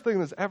worst thing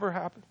that's ever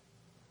happened.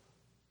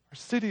 Our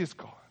city is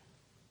gone.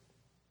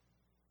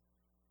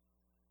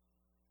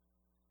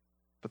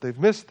 But they've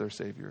missed their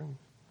Savior.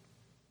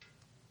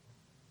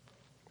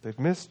 They've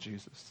missed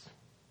Jesus,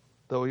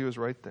 though he was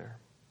right there.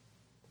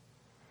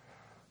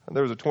 And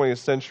there was a 20th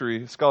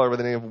century scholar by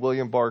the name of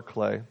William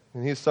Barclay,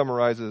 and he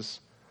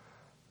summarizes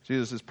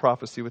Jesus'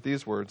 prophecy with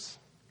these words.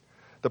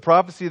 The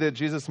prophecy that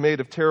Jesus made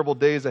of terrible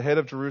days ahead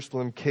of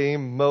Jerusalem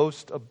came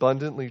most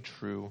abundantly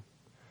true.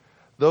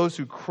 Those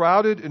who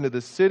crowded into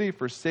the city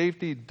for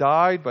safety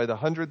died by the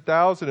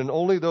 100,000, and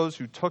only those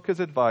who took his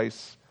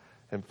advice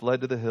and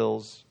fled to the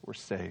hills were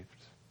saved.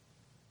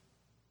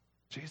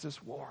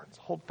 Jesus warns,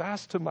 hold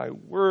fast to my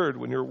word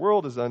when your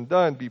world is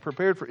undone. Be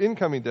prepared for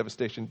incoming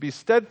devastation. Be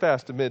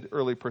steadfast amid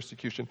early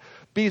persecution.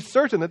 Be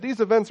certain that these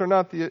events are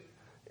not the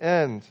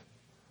end.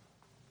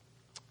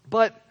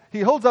 But he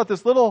holds out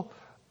this little,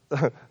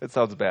 it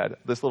sounds bad,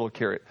 this little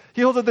carrot.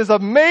 He holds out this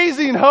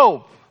amazing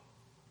hope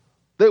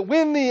that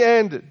when the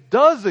end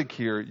does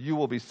occur, you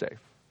will be safe.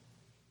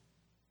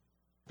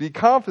 Be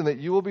confident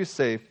that you will be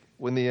safe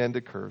when the end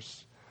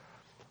occurs.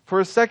 For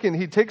a second,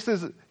 he takes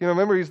his,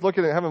 remember he's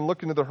having him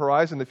look into the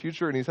horizon, the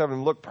future, and he's having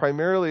him look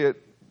primarily at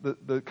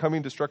the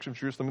coming destruction of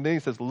Jerusalem. And then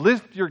he says,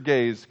 lift your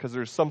gaze because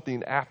there's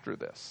something after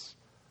this.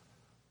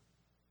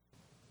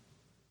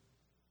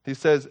 He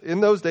says,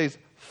 in those days,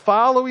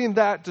 following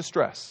that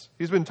distress,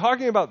 he's been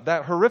talking about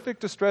that horrific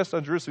distress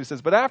on Jerusalem. He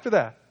says, but after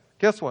that,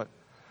 guess what?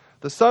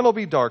 The sun will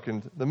be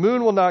darkened, the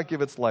moon will not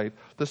give its light,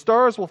 the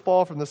stars will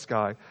fall from the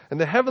sky,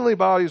 and the heavenly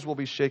bodies will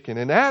be shaken.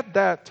 And at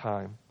that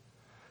time,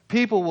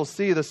 people will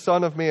see the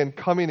Son of Man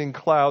coming in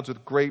clouds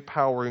with great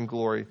power and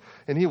glory,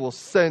 and he will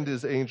send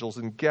his angels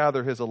and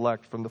gather his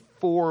elect from the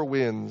four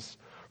winds,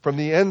 from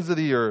the ends of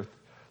the earth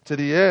to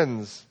the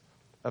ends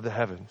of the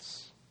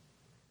heavens.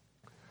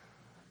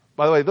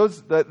 By the way,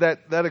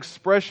 that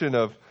expression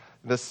of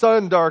the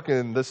sun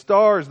darkened, the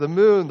stars, the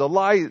moon, the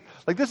light,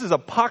 like this is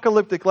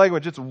apocalyptic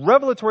language. It's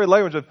revelatory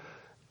language of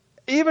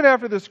even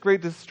after this great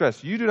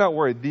distress, you do not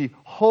worry. The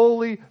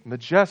holy,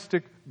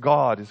 majestic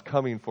God is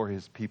coming for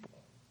his people.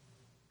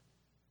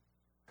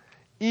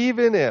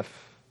 Even if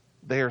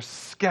they are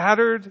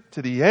scattered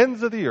to the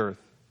ends of the earth,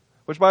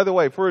 which, by the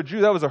way, for a Jew,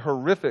 that was a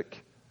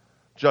horrific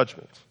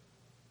judgment.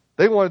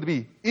 They wanted to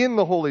be in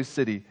the holy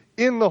city,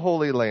 in the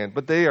holy land,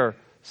 but they are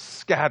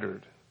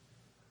scattered.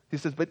 He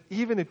says, but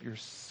even if you're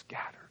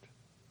scattered,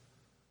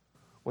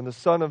 when the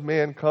Son of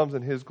Man comes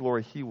in his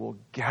glory, he will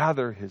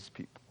gather his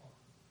people.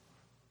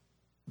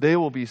 They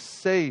will be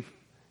safe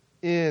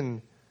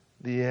in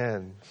the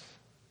end.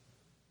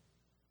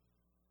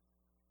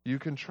 You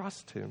can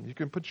trust him. You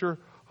can put your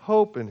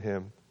hope in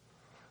him.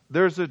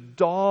 There's a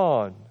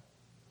dawn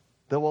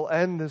that will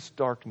end this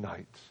dark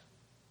night.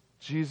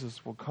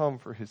 Jesus will come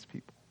for his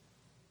people.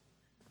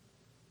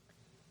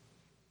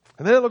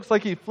 And then it looks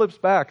like he flips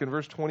back in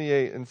verse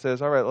 28 and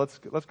says, all right,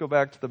 let's go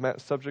back to the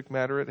subject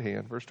matter at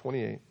hand. Verse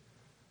 28.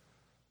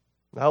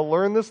 Now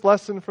learn this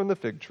lesson from the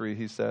fig tree,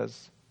 he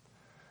says.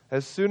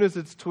 As soon as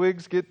its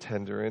twigs get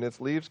tender and its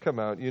leaves come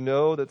out, you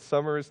know that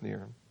summer is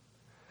near.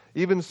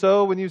 Even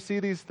so, when you see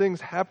these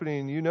things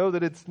happening, you know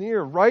that it's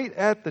near, right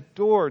at the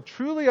door.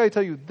 Truly, I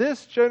tell you,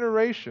 this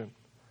generation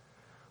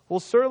will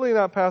certainly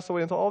not pass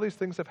away until all these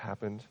things have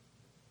happened.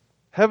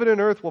 Heaven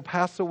and earth will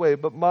pass away,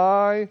 but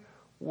my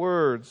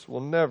words will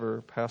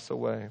never pass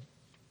away.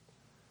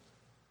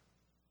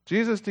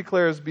 Jesus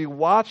declares, be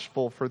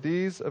watchful, for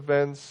these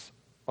events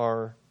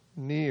are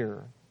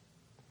near.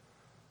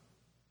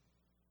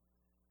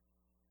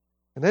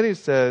 And then he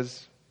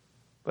says,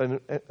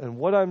 and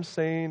what I'm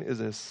saying is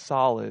as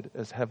solid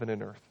as heaven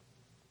and earth.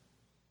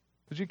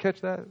 Did you catch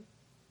that?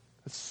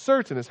 As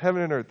certain as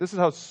heaven and earth. This is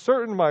how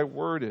certain my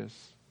word is.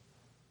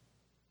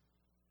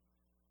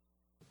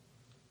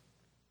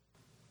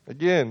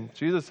 Again,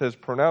 Jesus has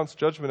pronounced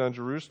judgment on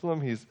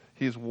Jerusalem.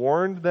 He's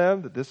warned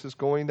them that this is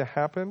going to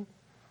happen.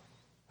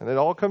 And it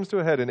all comes to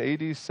a head in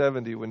AD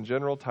 70 when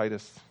General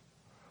Titus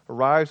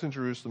arrives in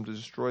Jerusalem to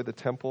destroy the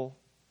temple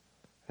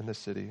and the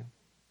city.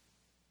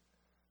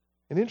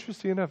 And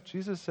interesting enough,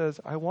 Jesus says,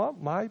 I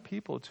want my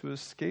people to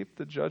escape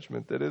the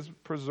judgment that is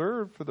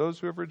preserved for those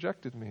who have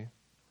rejected me,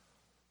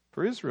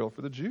 for Israel,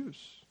 for the Jews.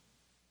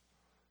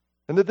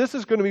 And that this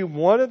is going to be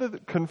one of the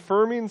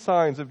confirming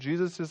signs of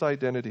Jesus'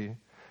 identity.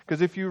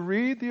 Because if you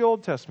read the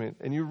Old Testament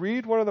and you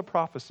read one of the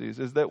prophecies,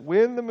 is that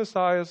when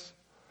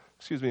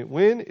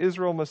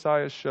Israel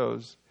Messiah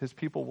shows, his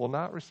people will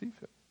not receive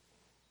him.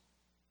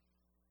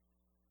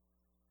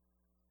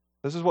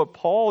 This is what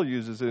Paul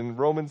uses in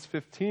Romans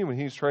 15 when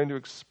he's trying to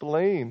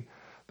explain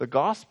the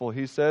gospel.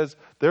 He says,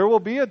 there will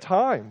be a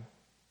time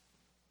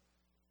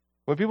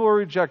when people are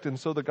rejected, and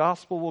so the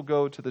gospel will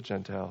go to the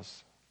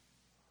Gentiles.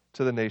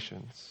 to the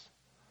nations.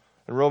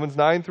 In Romans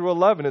 9 through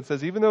 11, it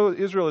says, even though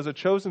Israel is a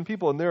chosen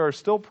people and there are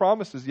still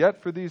promises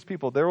yet for these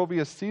people, there will be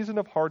a season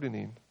of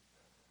hardening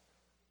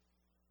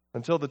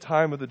until the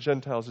time of the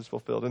Gentiles is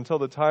fulfilled, until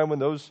the time when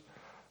those,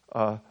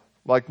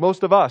 like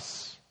most of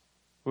us,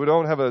 who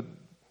don't have a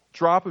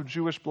drop of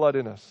Jewish blood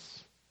in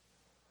us,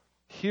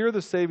 hear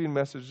the saving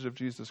message of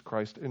Jesus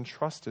Christ and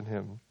trust in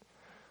him.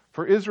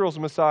 For Israel's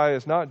Messiah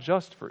is not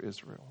just for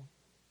Israel.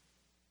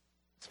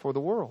 It's for the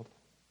world.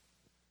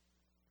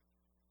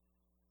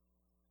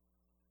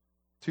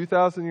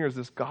 2,000 years,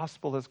 this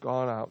gospel has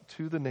gone out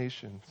to the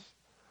nations.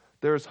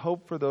 There is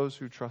hope for those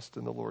who trust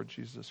in the Lord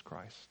Jesus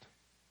Christ.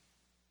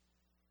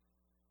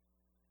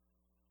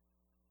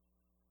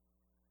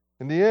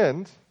 In the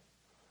end,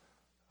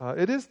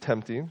 it is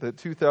tempting that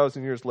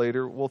 2,000 years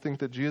later, we'll think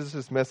that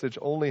Jesus' message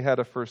only had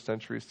a first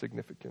century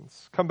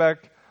significance. Come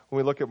back when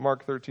we look at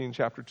Mark 13,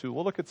 chapter 2.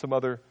 We'll look at some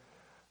other,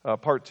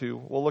 part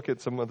 2. We'll look at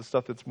some of the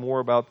stuff that's more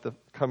about the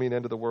coming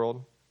end of the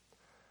world.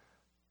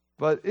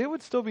 But it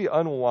would still be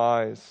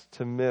unwise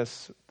to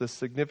miss the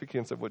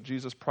significance of what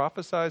Jesus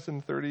prophesied in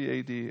 30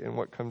 AD and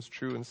what comes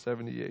true in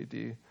 70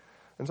 AD.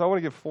 And so I want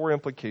to give 4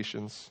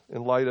 implications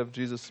in light of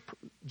Jesus'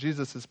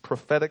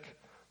 prophetic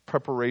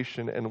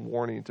preparation and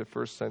warning to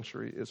first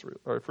century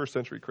Israel or first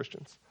century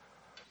Christians.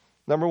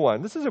 Number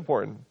 1, this is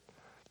important.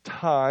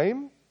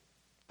 Time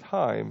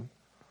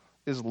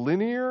is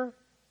linear,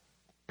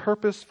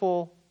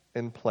 purposeful,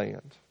 and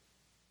planned.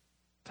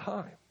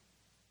 Time.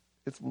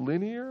 It's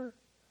linear,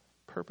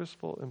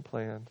 purposeful, and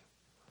planned.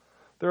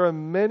 There are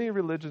many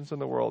religions in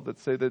the world that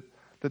say that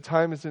the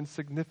time is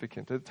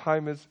insignificant, that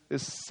time is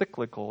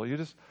cyclical. You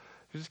just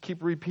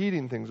keep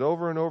repeating things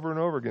over and over and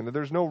over again, that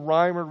there's no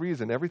rhyme or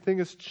reason. Everything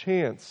is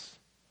chance.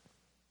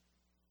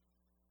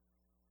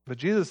 But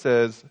Jesus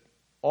says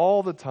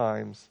all the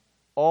times,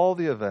 all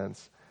the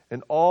events,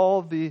 and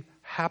all the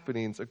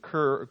happenings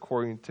occur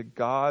according to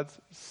God's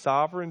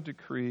sovereign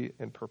decree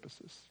and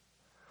purposes.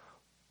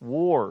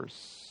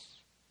 Wars,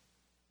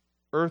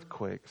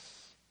 earthquakes,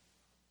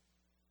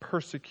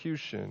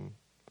 persecution,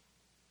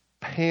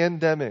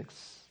 pandemics.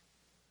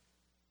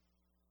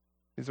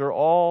 These are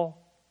all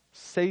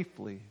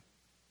safely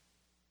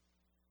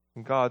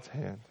in God's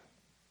hand.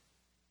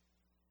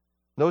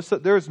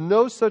 There is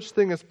no such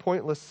thing as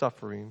pointless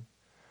suffering.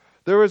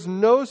 There is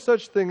no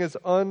such thing as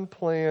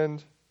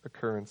unplanned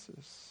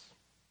occurrences.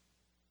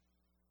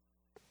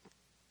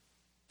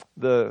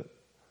 The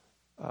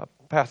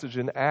passage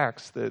in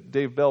Acts that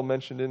Dave Bell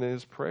mentioned in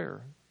his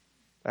prayer,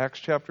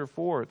 Acts chapter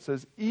 4, it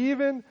says,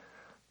 even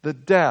the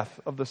death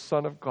of the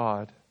Son of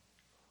God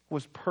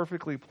was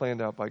perfectly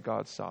planned out by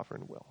God's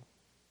sovereign will.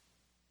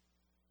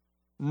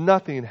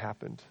 Nothing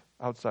happened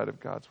outside of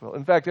God's will.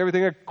 In fact,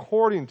 everything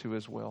according to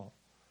his will.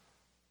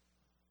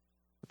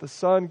 But the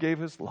Son gave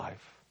his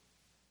life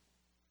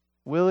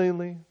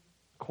willingly,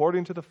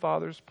 according to the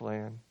Father's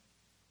plan,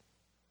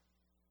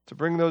 to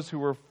bring those who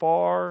were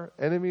far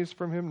enemies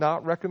from him,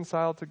 not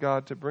reconciled to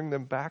God, to bring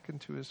them back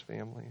into his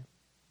family.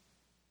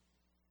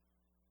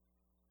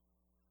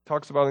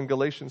 Talks about in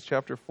Galatians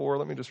chapter 4,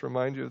 let me just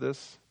remind you of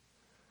this,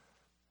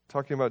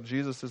 talking about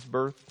Jesus'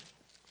 birth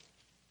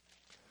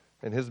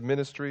and his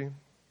ministry.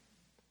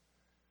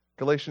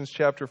 Galatians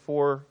chapter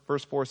 4,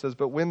 verse 4 says,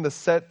 but when the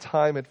set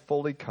time had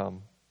fully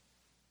come,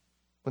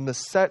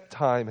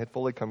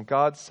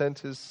 God sent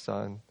his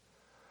Son,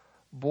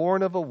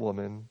 born of a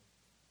woman,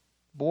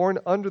 born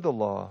under the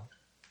law,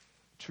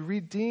 to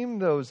redeem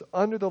those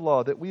under the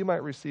law, that we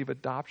might receive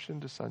adoption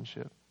to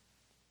sonship.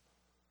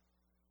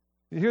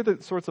 You hear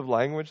the sorts of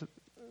language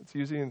it's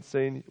using in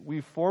saying,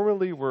 we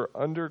formerly were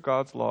under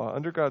God's law,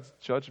 under God's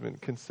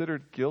judgment,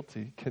 considered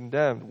guilty,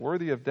 condemned,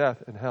 worthy of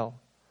death and hell.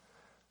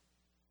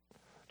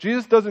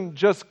 Jesus doesn't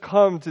just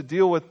come to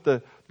deal with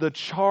the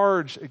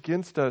charge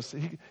against us.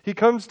 He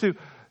comes to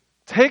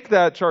take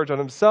that charge on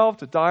himself,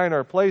 to die in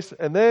our place,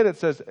 and then it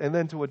says, and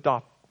then to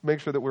adopt, make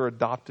sure that we're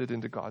adopted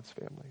into God's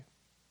family.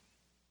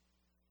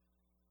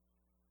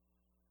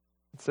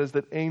 It says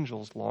that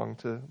angels long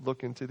to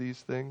look into these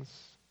things.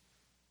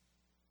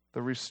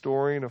 The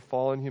restoring of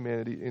fallen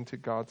humanity into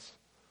God's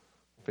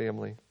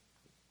family.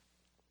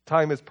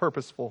 Time is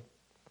purposeful.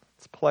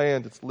 It's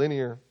planned. It's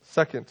linear.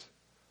 Second,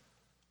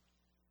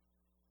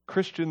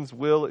 Christians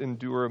will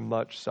endure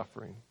much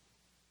suffering.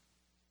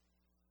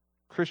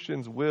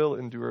 Christians will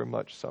endure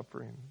much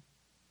suffering.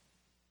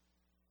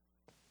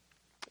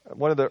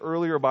 One of the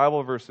earlier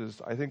Bible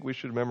verses I think we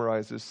should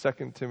memorize is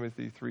 2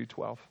 Timothy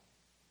 3:12.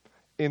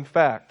 In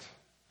fact,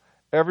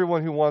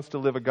 everyone who wants to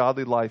live a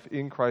godly life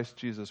in Christ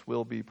Jesus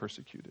will be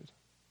persecuted.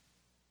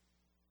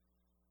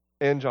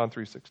 And John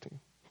 3:16.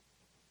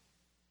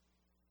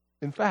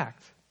 In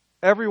fact,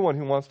 everyone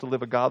who wants to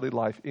live a godly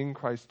life in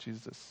Christ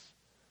Jesus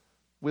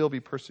will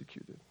be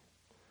persecuted.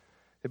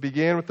 It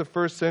began with the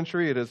first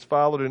century. It has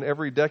followed in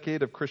every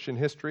decade of Christian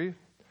history.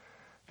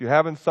 If you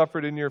haven't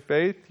suffered in your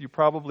faith, you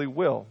probably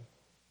will,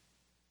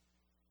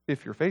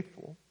 if you're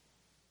faithful.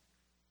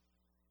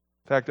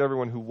 In fact,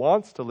 everyone who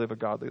wants to live a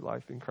godly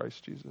life in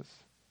Christ Jesus,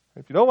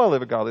 if you don't want to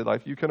live a godly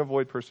life, you can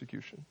avoid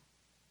persecution.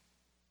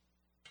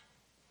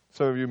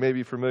 Some of you may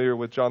be familiar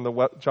with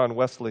John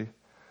Wesley.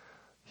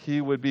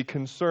 He would be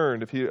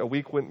concerned if a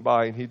week went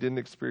by and he didn't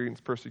experience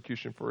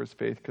persecution for his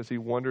faith because he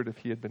wondered if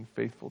he had been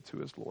faithful to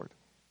his Lord.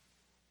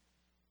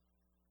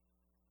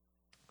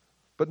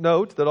 But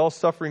note that all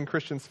suffering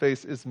Christians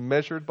face is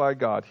measured by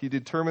God. He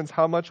determines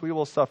how much we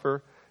will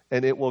suffer,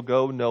 and it will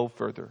go no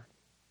further.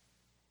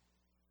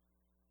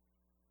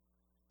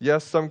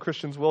 Yes, some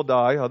Christians will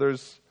die,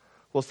 others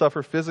will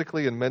suffer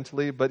physically and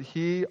mentally, but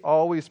He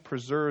always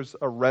preserves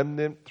a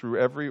remnant through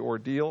every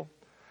ordeal.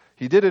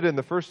 He did it in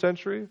the first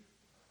century.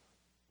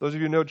 Those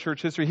of you who know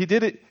church history, He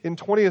did it in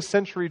 20th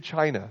century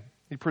China.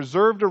 He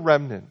preserved a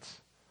remnant.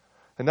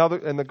 And now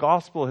the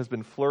gospel has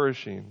been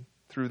flourishing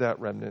through that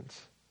remnant.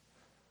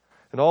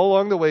 And all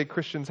along the way,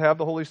 Christians have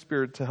the Holy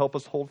Spirit to help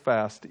us hold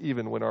fast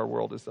even when our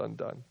world is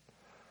undone.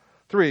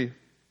 3,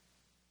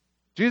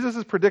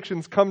 Jesus'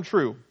 predictions come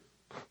true.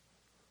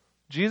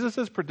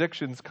 Jesus'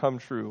 predictions come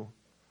true.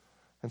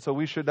 And so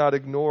we should not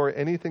ignore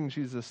anything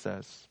Jesus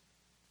says.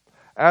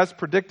 As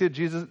predicted,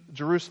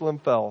 Jerusalem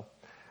fell.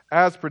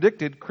 As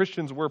predicted,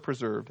 Christians were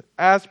preserved.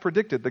 As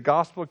predicted, the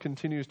gospel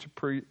continues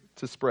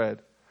to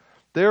spread.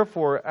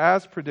 Therefore,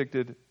 as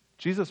predicted,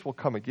 Jesus will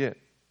come again.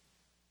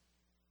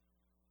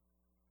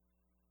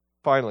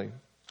 Finally,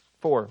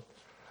 4,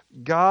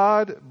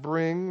 God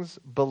brings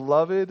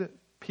beloved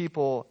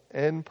people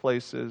and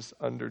places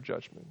under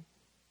judgment.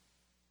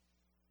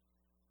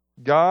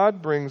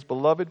 God brings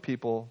beloved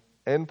people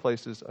and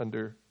places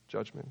under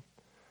judgment.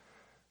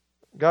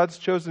 God's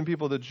chosen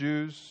people, the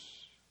Jews,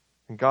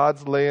 and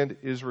God's land,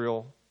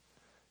 Israel,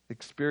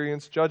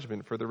 experienced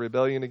judgment for the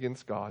rebellion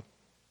against God.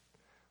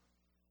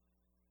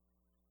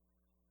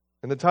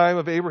 In the time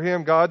of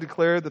Abraham, God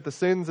declared that the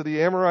sins of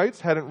the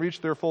Amorites hadn't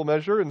reached their full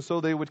measure, and so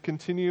they would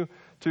continue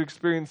to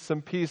experience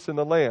some peace in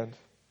the land.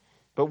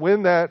 But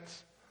when that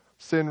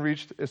sin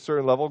reached a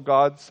certain level,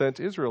 God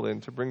sent Israel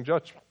in to bring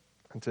judgment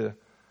and to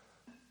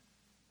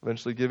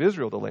eventually give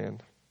Israel the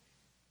land.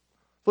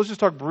 Let's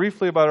just talk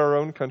briefly about our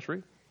own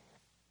country.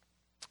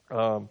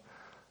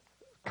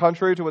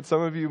 Contrary to what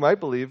some of you might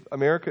believe,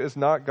 America is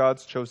not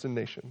God's chosen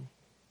nation.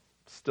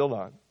 Still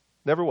not.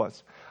 Never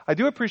was. I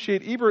do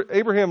appreciate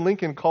Abraham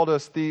Lincoln called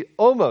us the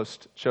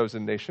almost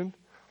chosen nation.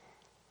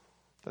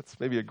 That's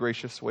maybe a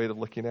gracious way of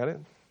looking at it.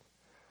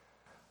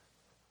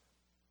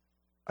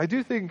 I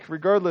do think,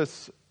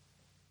 regardless,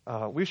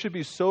 we should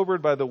be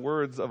sobered by the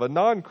words of a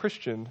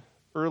non-Christian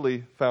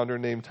early founder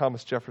named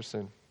Thomas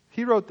Jefferson.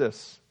 He wrote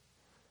this.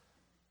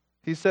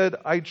 He said,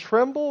 "I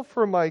tremble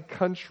for my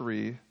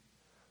country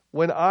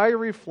when I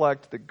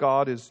reflect that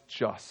God is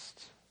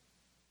just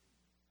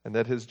and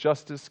that His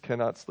justice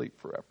cannot sleep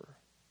forever."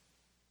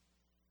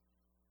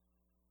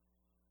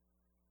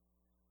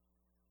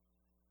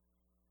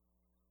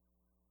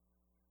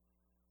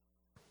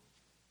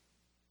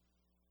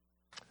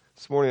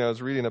 This morning I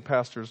was reading a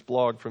pastor's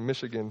blog from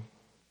Michigan,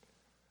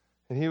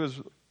 and he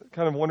was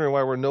kind of wondering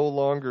why we're no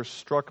longer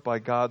struck by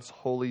God's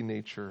holy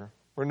nature.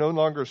 We're no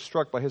longer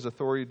struck by His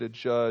authority to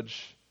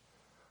judge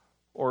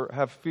or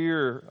have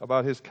fear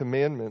about His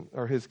commandment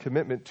or His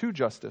commitment to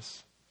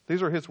justice.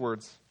 These are his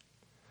words.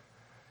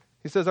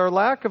 He says, "Our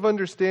lack of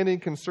understanding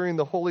concerning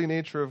the holy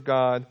nature of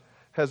God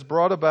has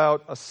brought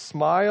about a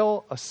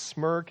smile, a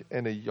smirk,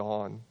 and a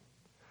yawn.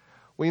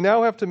 We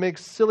now have to make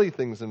silly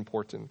things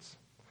important.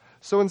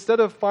 So instead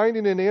of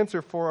finding an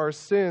answer for our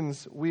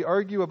sins, we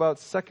argue about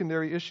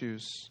secondary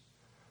issues.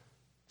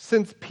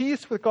 Since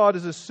peace with God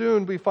is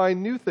assumed, we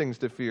find new things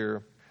to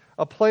fear.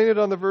 A planet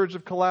on the verge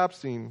of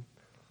collapsing.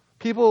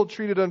 People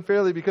treated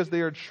unfairly because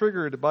they are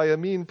triggered by a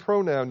mean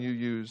pronoun you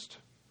used,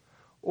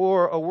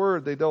 or a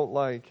word they don't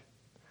like.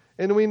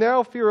 And we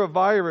now fear a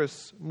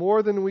virus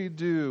more than we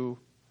do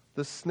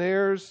the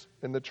snares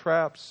and the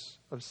traps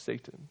of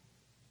Satan."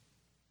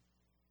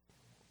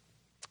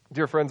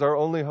 Dear friends, our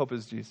only hope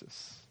is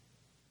Jesus.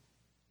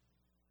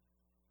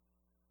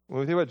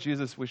 When we think about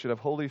Jesus, we should have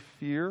holy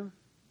fear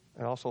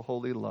and also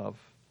holy love.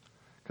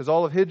 Because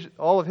all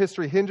of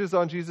history hinges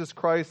on Jesus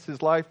Christ,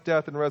 His life,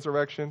 death, and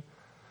resurrection.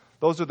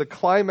 Those are the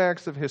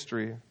climax of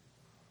history.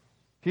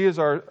 He is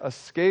our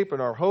escape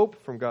and our hope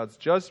from God's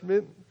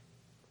judgment.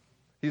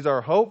 He's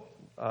our hope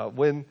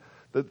when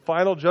the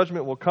final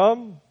judgment will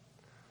come.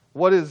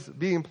 What is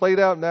being played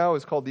out now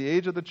is called the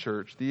age of the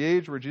church, the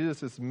age where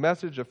Jesus'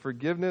 message of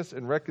forgiveness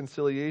and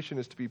reconciliation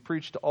is to be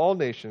preached to all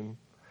nations.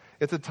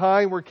 It's a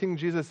time where King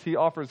Jesus, He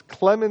offers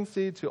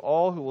clemency to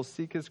all who will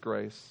seek His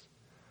grace.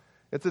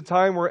 It's a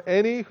time where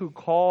any who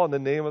call on the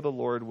name of the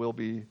Lord will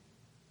be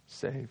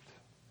saved.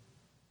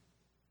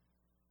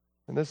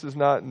 And this is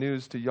not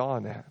news to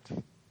yawn at,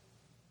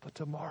 but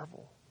to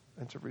marvel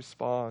and to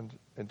respond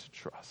and to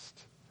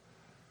trust.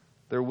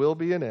 There will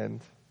be an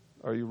end.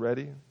 Are you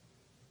ready?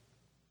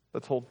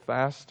 Let's hold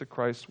fast to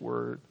Christ's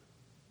word,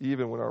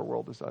 even when our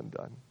world is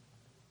undone.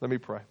 Let me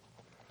pray.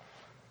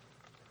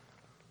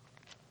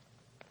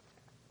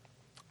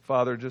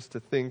 Father, just to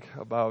think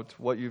about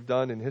what You've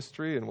done in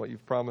history and what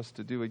You've promised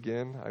to do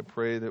again, I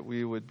pray that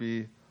we would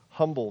be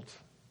humbled.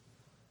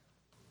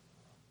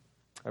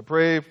 I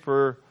pray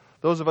for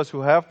those of us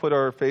who have put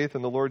our faith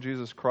in the Lord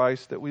Jesus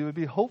Christ that we would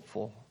be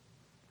hopeful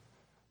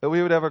That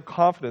we would have a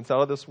confidence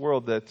out of this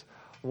world that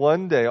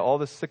one day all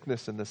the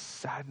sickness and the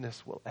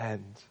sadness will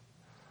end.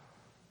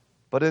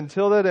 But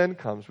until that end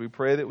comes, we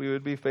pray that we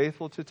would be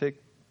faithful to take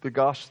the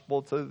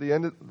gospel to the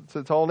end,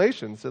 to all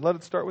nations, and let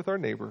it start with our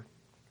neighbor.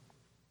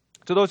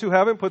 To those who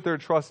haven't put their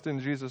trust in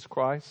Jesus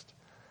Christ,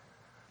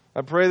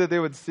 I pray that they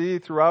would see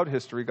throughout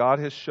history God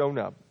has shown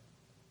up.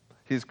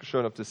 He's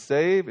shown up to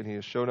save, and He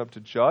has shown up to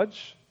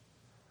judge.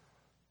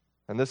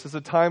 And this is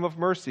a time of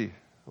mercy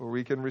where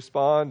we can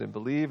respond and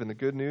believe in the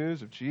good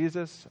news of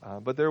Jesus.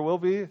 But there will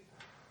be,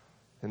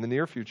 in the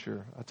near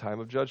future, a time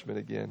of judgment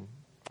again.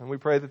 And we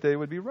pray that they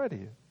would be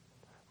ready.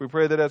 We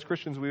pray that as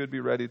Christians we would be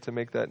ready to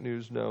make that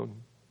news known.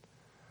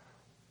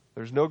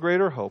 There's no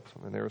greater hope,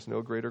 and there is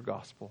no greater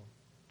gospel.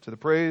 To the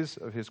praise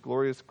of His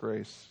glorious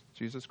grace,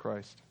 Jesus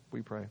Christ,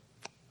 we pray.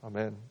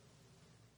 Amen.